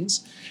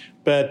means.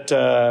 But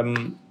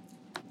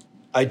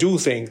I do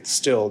think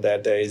still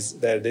that there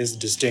is a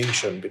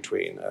distinction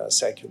between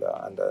secular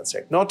and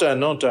not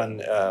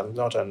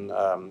an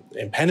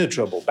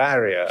impenetrable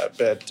barrier,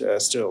 but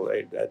still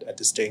a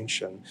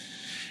distinction.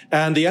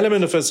 And the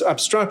element of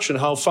abstraction,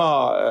 how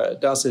far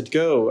does it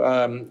go?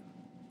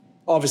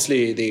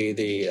 Obviously, the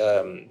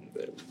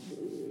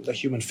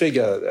human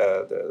figure,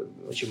 the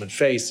human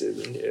face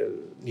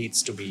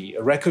needs to be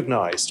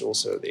recognized.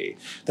 Also, the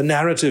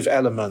narrative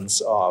elements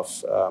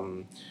of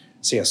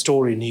say a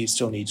story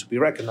still needs to be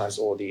recognized,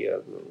 or the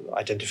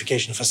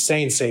identification of a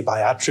saint, say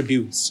by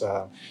attributes.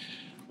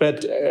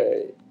 But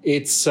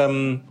it's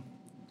so.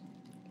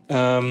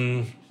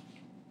 But,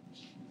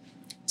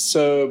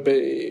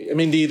 I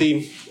mean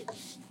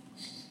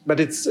but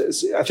it's.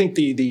 I think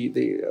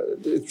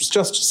it's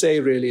just to say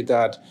really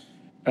that.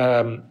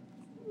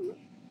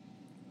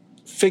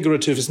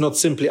 Figurative is not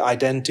simply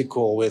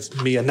identical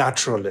with mere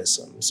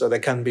naturalism. So there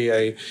can be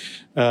a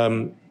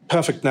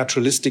perfect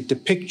naturalistic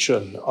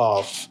depiction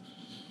of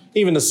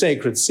even a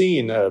sacred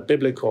scene, a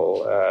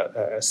biblical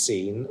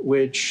scene,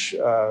 which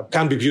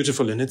can be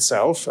beautiful in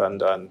itself,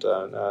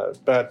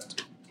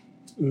 but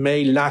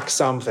may lack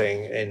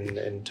something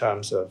in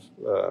terms of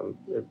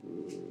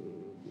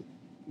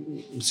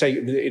in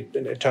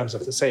terms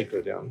of the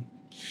sacred. Yeah.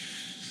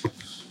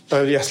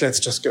 Yes, let's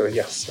just go.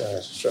 Yes,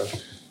 sure.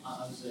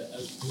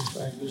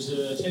 There's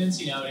a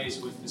tendency nowadays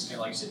with this kind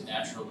of, like you said,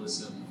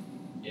 naturalism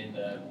in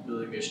the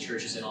religious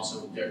churches, and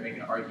also they're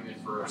making an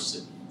argument for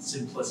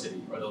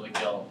simplicity, or they'll make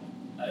the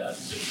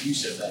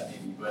use of that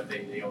maybe, but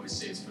they always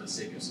say it's for the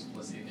sake of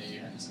simplicity. They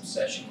have this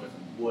obsession with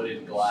wood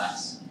and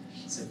glass,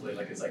 simply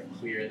like it's like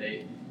clear.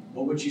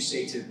 What would you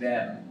say to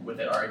them with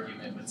that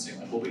argument, with saying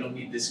like, well, we don't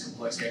need this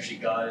complexity. Actually,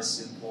 God is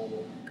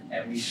simple,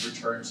 and we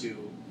return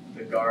to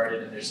the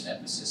garden, and there's an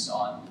emphasis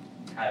on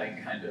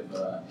having kind of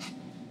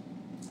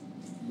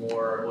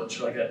more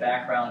like a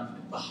background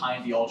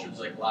behind the altar. There's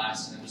like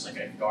glass, and then there's like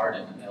a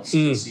garden, and they'll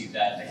see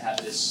that they have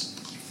this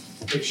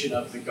fiction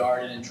of the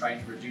garden and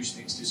trying to reduce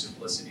things to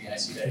simplicity. I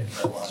see that in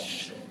a lot of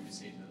things that we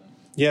say to them.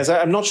 Yes,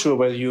 I'm not sure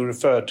whether you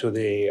refer to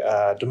the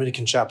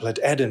Dominican chapel at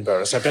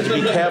Edinburgh, so I better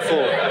be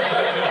careful.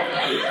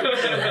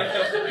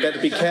 Better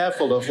be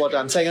careful of what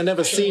I'm saying. I've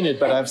never seen it,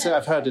 but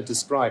I've heard it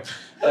described.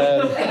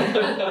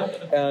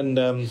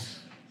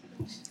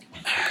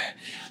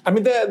 I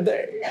mean,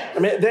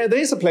 there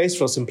is a place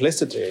for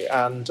simplicity,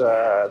 and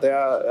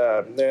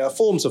there are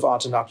forms of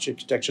art and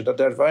architecture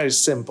that are very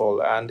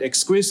simple and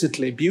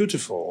exquisitely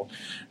beautiful.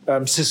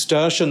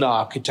 Cistercian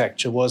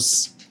architecture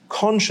was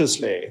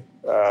consciously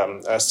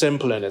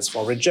simple in its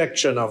form,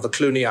 rejection of the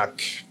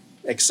Cluniac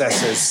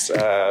excesses,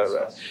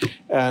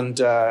 and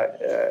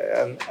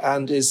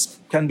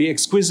can be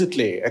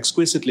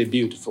exquisitely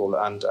beautiful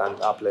and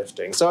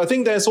uplifting. So I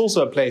think there's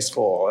also a place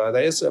for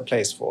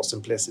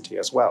simplicity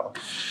as well.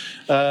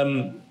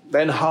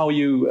 Then how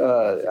you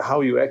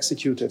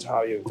execute it,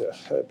 I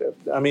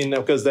mean,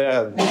 because there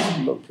are a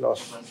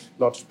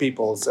lot of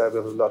people with a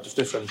lot of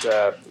different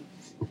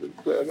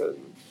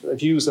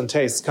views and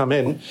tastes come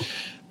in.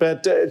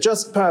 But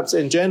just perhaps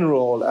in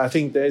general, I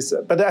think there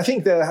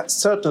are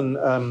certain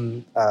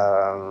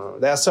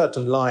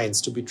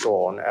lines to be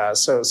drawn.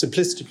 So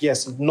simplicity,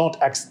 yes,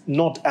 not at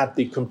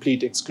the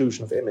complete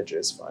exclusion of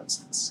images, for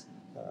instance.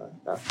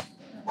 I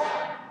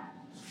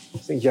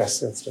think yes,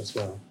 that's just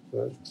well.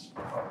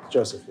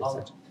 Joseph, is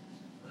it?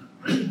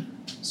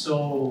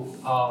 So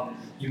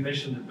you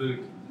mentioned the book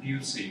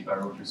Beauty by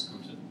Roger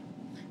Scruton,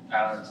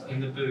 and in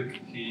the book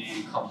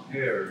he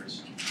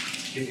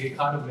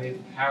kind of made a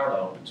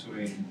parallel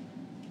between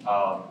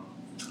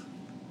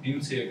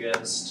beauty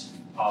against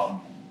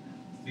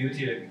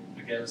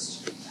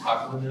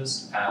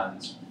ugliness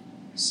and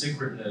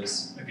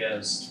sacredness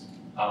against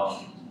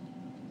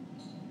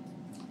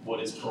what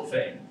is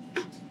profane.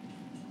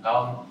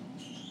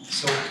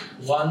 So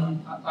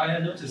I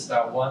noticed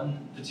that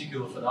one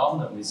particular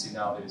phenomenon we see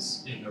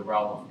nowadays in the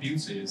realm of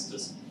beauty is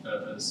this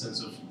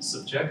sense of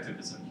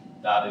subjectivism.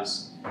 That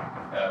is,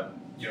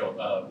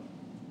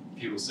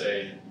 people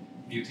say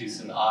beauty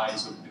is in the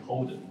eyes of the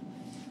beholder.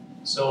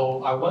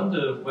 So I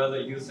wonder whether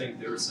you think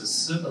there is a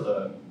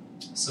similar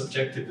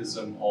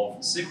subjectivism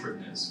of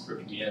sacredness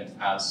creeping in,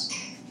 as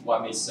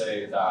one may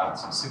say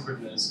that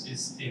sacredness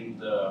is in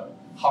the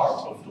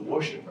heart of the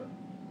worshipper,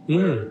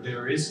 where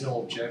there is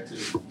no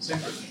objective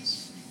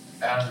sacredness.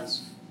 And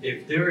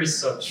if there is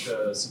such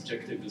a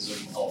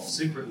subjectivism of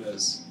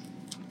sacredness,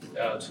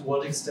 to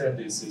what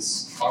extent is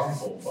this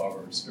harmful for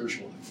our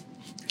spiritual life?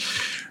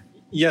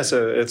 Yes,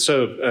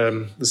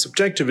 the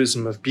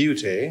subjectivism of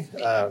beauty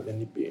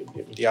in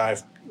the eye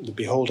of the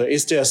beholder,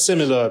 is there a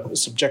similar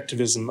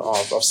subjectivism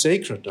of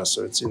sacredness?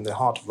 So it's in the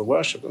heart of the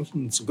worship.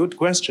 It's a good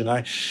question.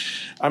 I'm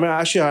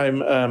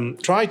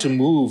trying to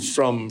move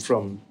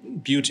from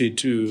beauty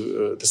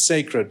to the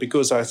sacred,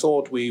 because I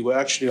thought we were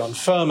actually on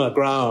firmer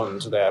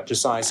ground there,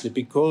 precisely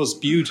because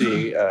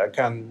beauty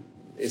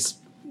is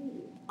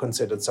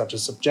considered such a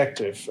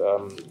subjective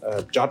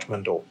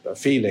judgment or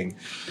feeling.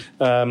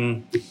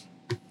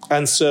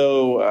 And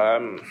so,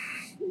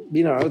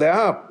 there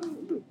are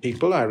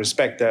people, I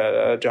respect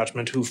their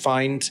judgment, who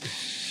find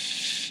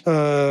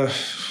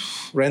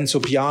Renzo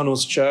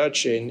Piano's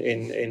church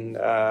in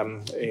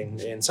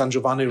San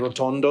Giovanni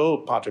Rotondo,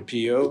 Padre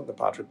Pio, the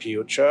Padre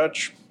Pio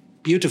church,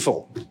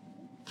 beautiful.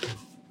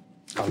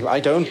 I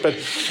don't, but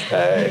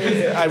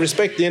I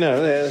respect,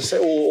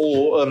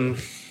 or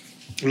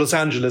Los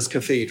Angeles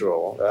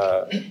Cathedral,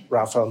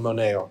 Rafael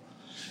Moneo.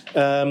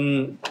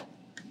 So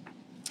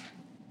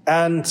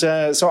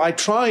I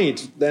tried,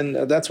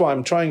 then that's why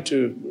I'm trying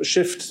to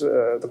shift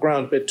the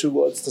ground a bit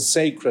towards the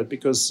sacred,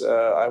 because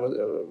I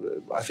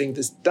think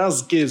this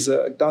does give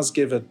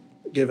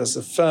us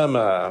a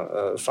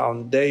firmer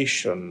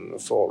foundation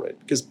for it,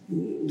 because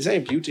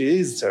saying beauty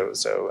is so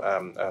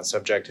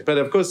subjective. But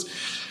of course,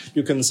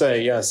 you can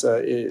say, yes,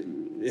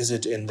 is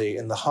it in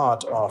the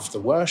heart of the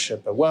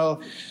worshipper?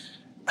 Well,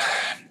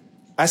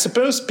 I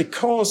suppose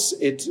because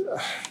it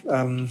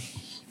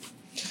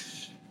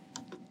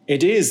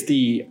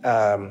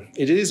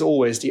is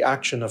always the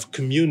action of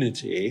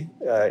community.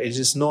 It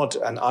is not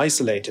an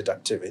isolated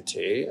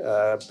activity,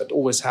 but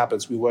always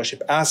happens. We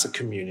worship as a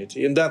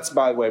community, and that's,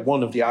 by the way,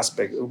 one of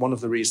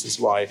the reasons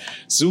why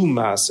Zoom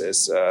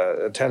masses,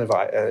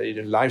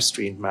 live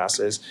streamed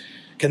masses,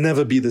 can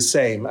never be the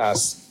same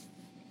as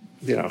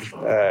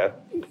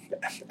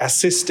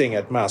assisting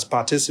at mass,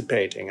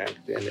 participating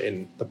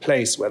in the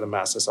place where the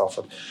mass is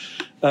offered.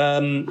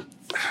 I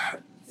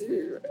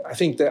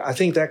think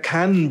there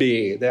can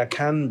be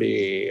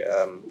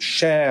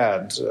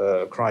shared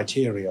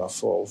criteria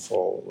for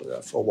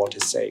what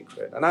is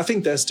sacred, and I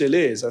think there still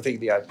is. I think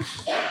the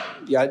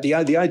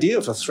idea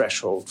of a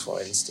threshold,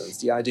 for instance,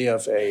 the idea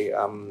of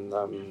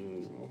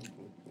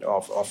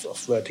of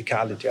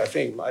verticality. I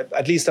think,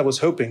 at least I was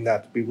hoping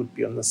that we would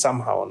be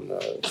somehow on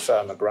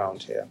firmer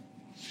ground here.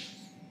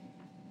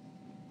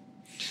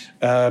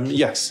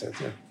 Yes.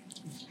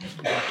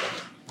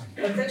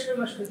 Thanks very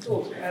much for the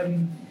talk.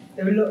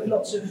 There were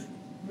lots of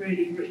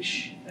really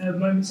rich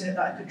moments in it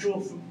that I could draw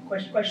from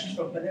questions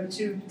from, but there were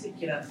two in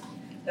particular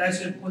that I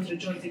sort of wanted to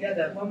join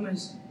together. One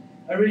was,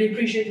 I really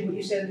appreciated what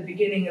you said at the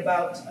beginning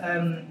about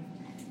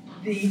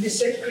the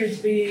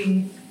sacred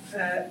being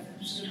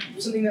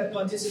something that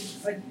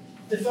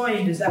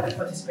defined as that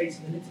participates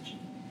in the liturgy.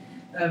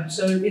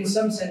 So in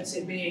some sense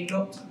it being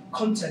not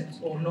content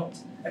or not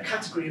a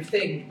category of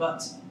thing,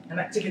 but an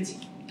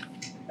activity.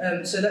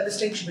 So that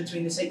distinction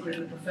between the sacred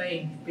and the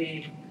profane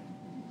being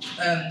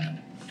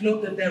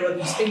not that there are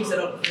these things that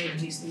are profane and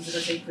these things that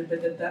are sacred,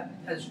 but that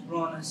as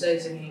Rana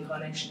says in the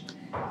Incarnation,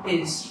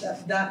 is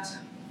that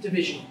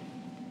division,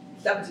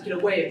 that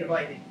particular way of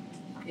dividing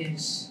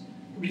is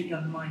completely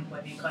undermined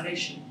by the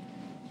Incarnation.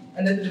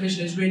 And that the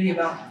division is really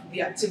about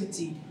the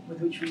activity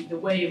the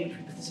way in which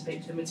we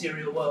participate in the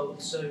material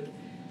world. So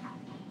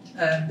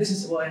this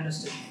is what I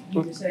understood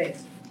you were saying.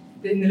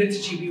 In the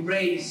liturgy we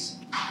raise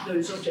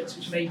those objects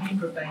which may be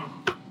profane,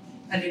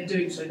 and in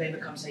doing so they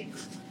become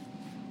sacred.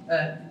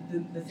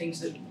 The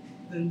things the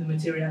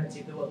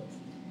materiality of the world.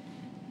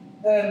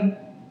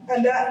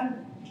 And that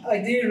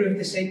idea of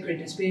the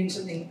sacred as being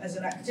something as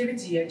an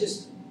activity, I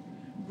just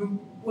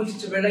wanted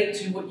to relate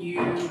to what you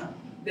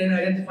then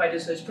identified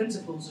as those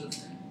principles of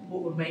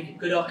what would make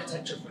good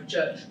architecture for a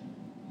church.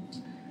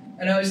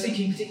 And I was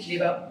thinking particularly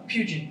about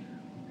Pugin,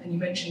 and you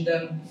mentioned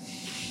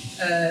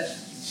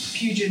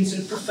Pugin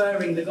sort of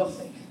preferring the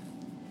Gothic.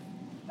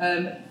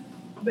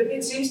 But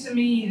it seems to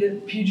me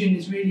that Pugin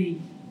is really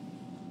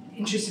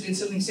interested in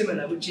something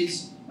similar, which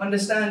is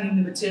understanding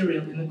the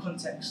material in the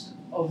context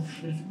of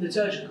the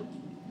liturgical.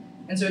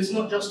 And so it's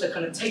not just a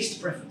kind of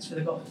taste preference for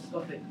the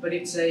Gothic, but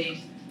it's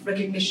a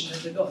recognition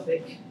that the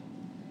Gothic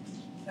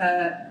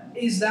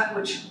is that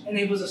which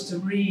enables us to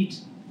read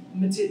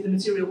the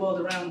material world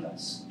around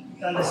us,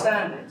 to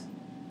understand it,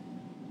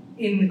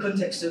 in the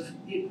context of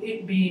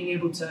it being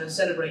able to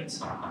celebrate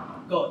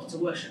God, to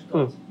worship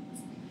God,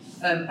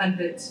 and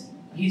that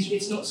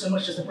it's not so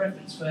much as a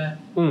preference for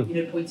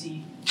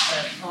pointy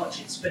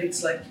arches, but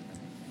it's that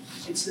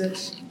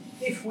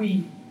if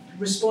we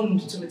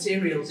respond to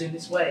materials in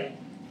this way,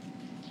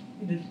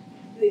 then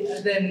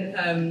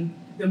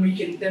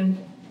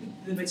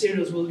the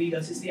materials will lead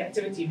us. It's the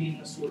activity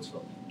leading us towards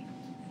God.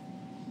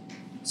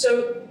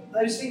 So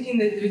I was thinking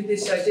that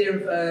this idea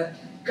of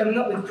coming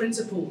up with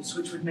principles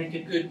which would make a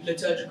good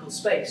liturgical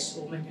space,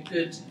 or make a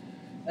good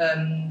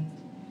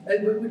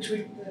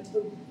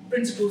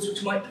principles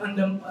which might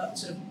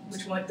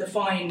which might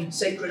define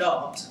sacred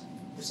art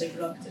or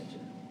sacred architecture.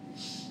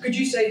 Could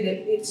you say that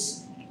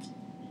it's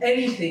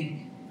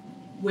anything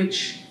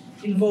which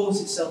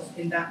involves itself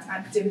in that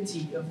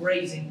activity of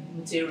raising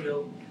the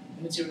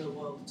material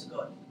world to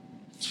God?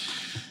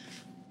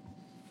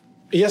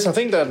 Yes, I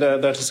think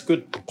that is a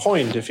good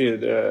point. If you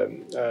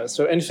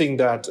so anything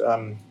that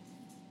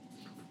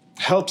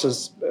helps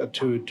us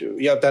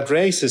that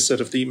raises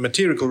sort of the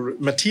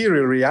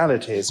material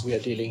realities we are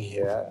dealing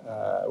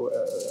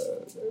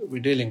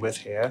with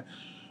here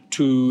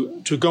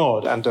to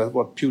God, and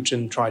what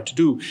Pugin tried to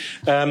do.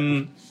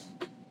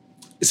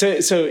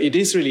 So it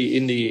is really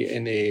in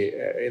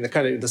the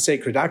kind of the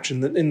sacred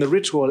action, in the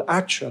ritual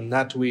action,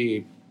 that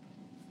we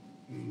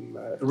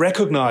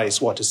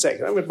recognize what is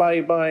sacred.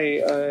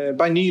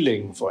 By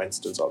kneeling, for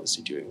instance,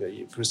 obviously during the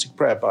Eucharistic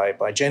prayer,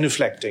 by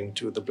genuflecting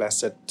to the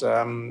Blessed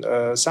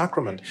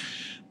Sacrament,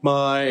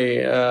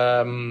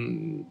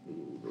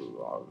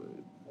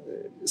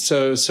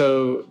 So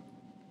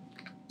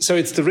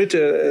it's the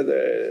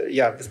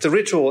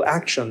ritual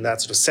action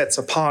that sort of sets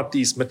apart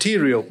these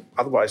material,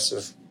 otherwise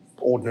sort of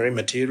ordinary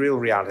material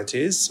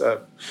realities,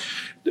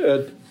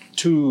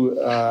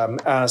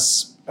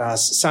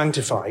 as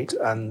sanctified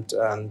and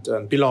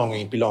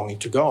belonging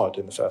to God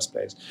in the first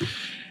place.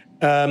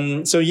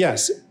 So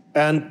yes,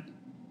 and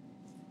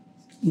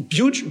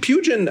Pugin.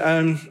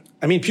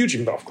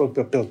 Pugin, of course,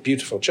 built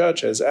beautiful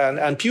churches,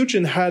 and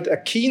Pugin had a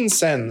keen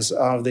sense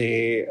of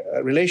the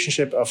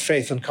relationship of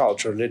faith and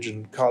culture,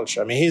 religion,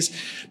 culture. I mean, his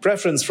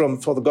preference for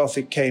the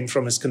Gothic came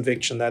from his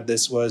conviction that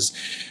this was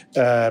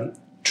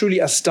truly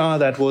a style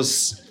that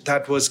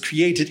was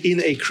created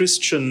in a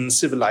Christian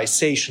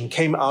civilization,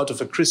 came out of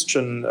a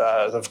Christian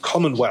sort of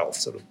commonwealth,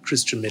 sort of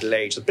Christian Middle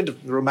Age, a bit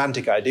of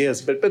romantic ideas,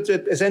 but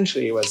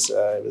essentially it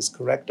was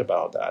correct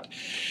about that.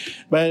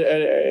 But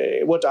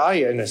what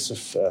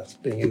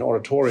being an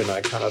Oratorian,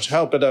 I cannot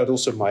help, but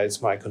also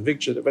it's my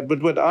conviction.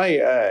 But what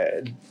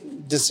I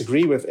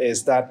disagree with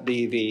is that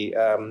the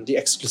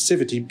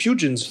exclusivity.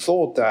 Pugin's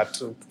thought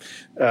that.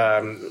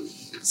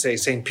 Say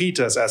St.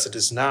 Peter's as it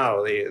is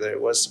now,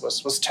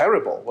 was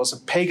terrible. Was a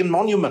pagan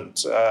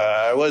monument.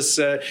 I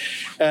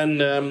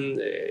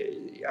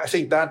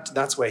think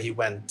that's where he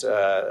went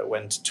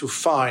to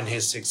find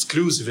his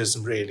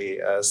exclusivism. Really,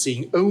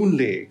 seeing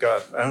only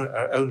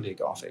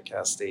Gothic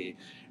as the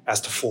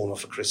form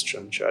of a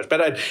Christian church.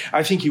 But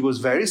I think he was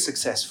very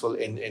successful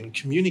in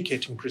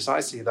communicating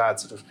precisely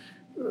that sort of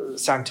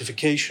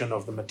sanctification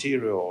of the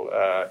material.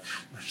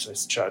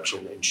 This church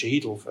in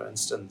Schiedel, for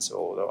instance,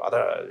 or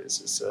other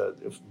is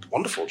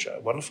wonderful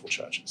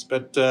churches.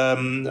 But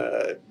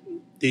the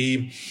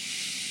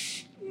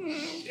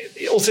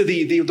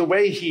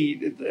way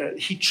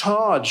he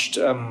charged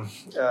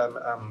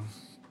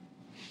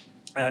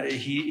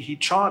he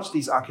charged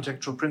these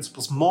architectural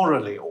principles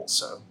morally.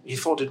 Also, he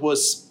thought it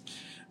was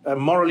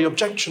morally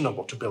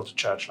objectionable to build a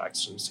church like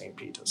St.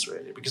 Peter's,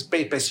 really, because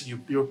basically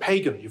you're a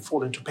pagan, you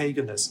fall into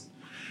paganism.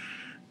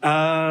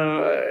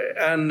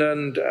 And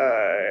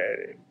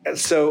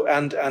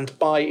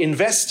by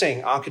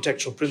investing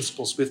architectural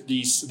principles with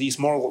these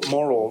moral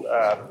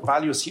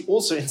values, he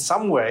also, in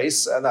some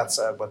ways, and that's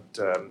what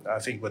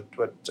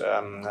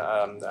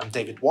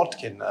David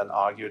Watkin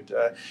argued,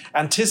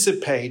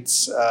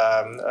 anticipates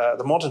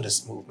the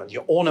modernist movement.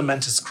 Your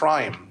ornament is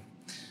crime.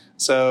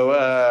 So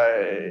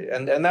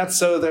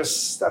that's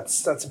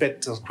a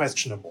bit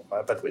questionable.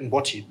 But in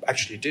what he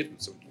actually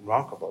did, some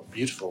remarkable,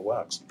 beautiful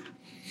works.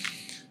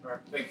 All right,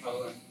 thank you,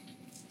 Father.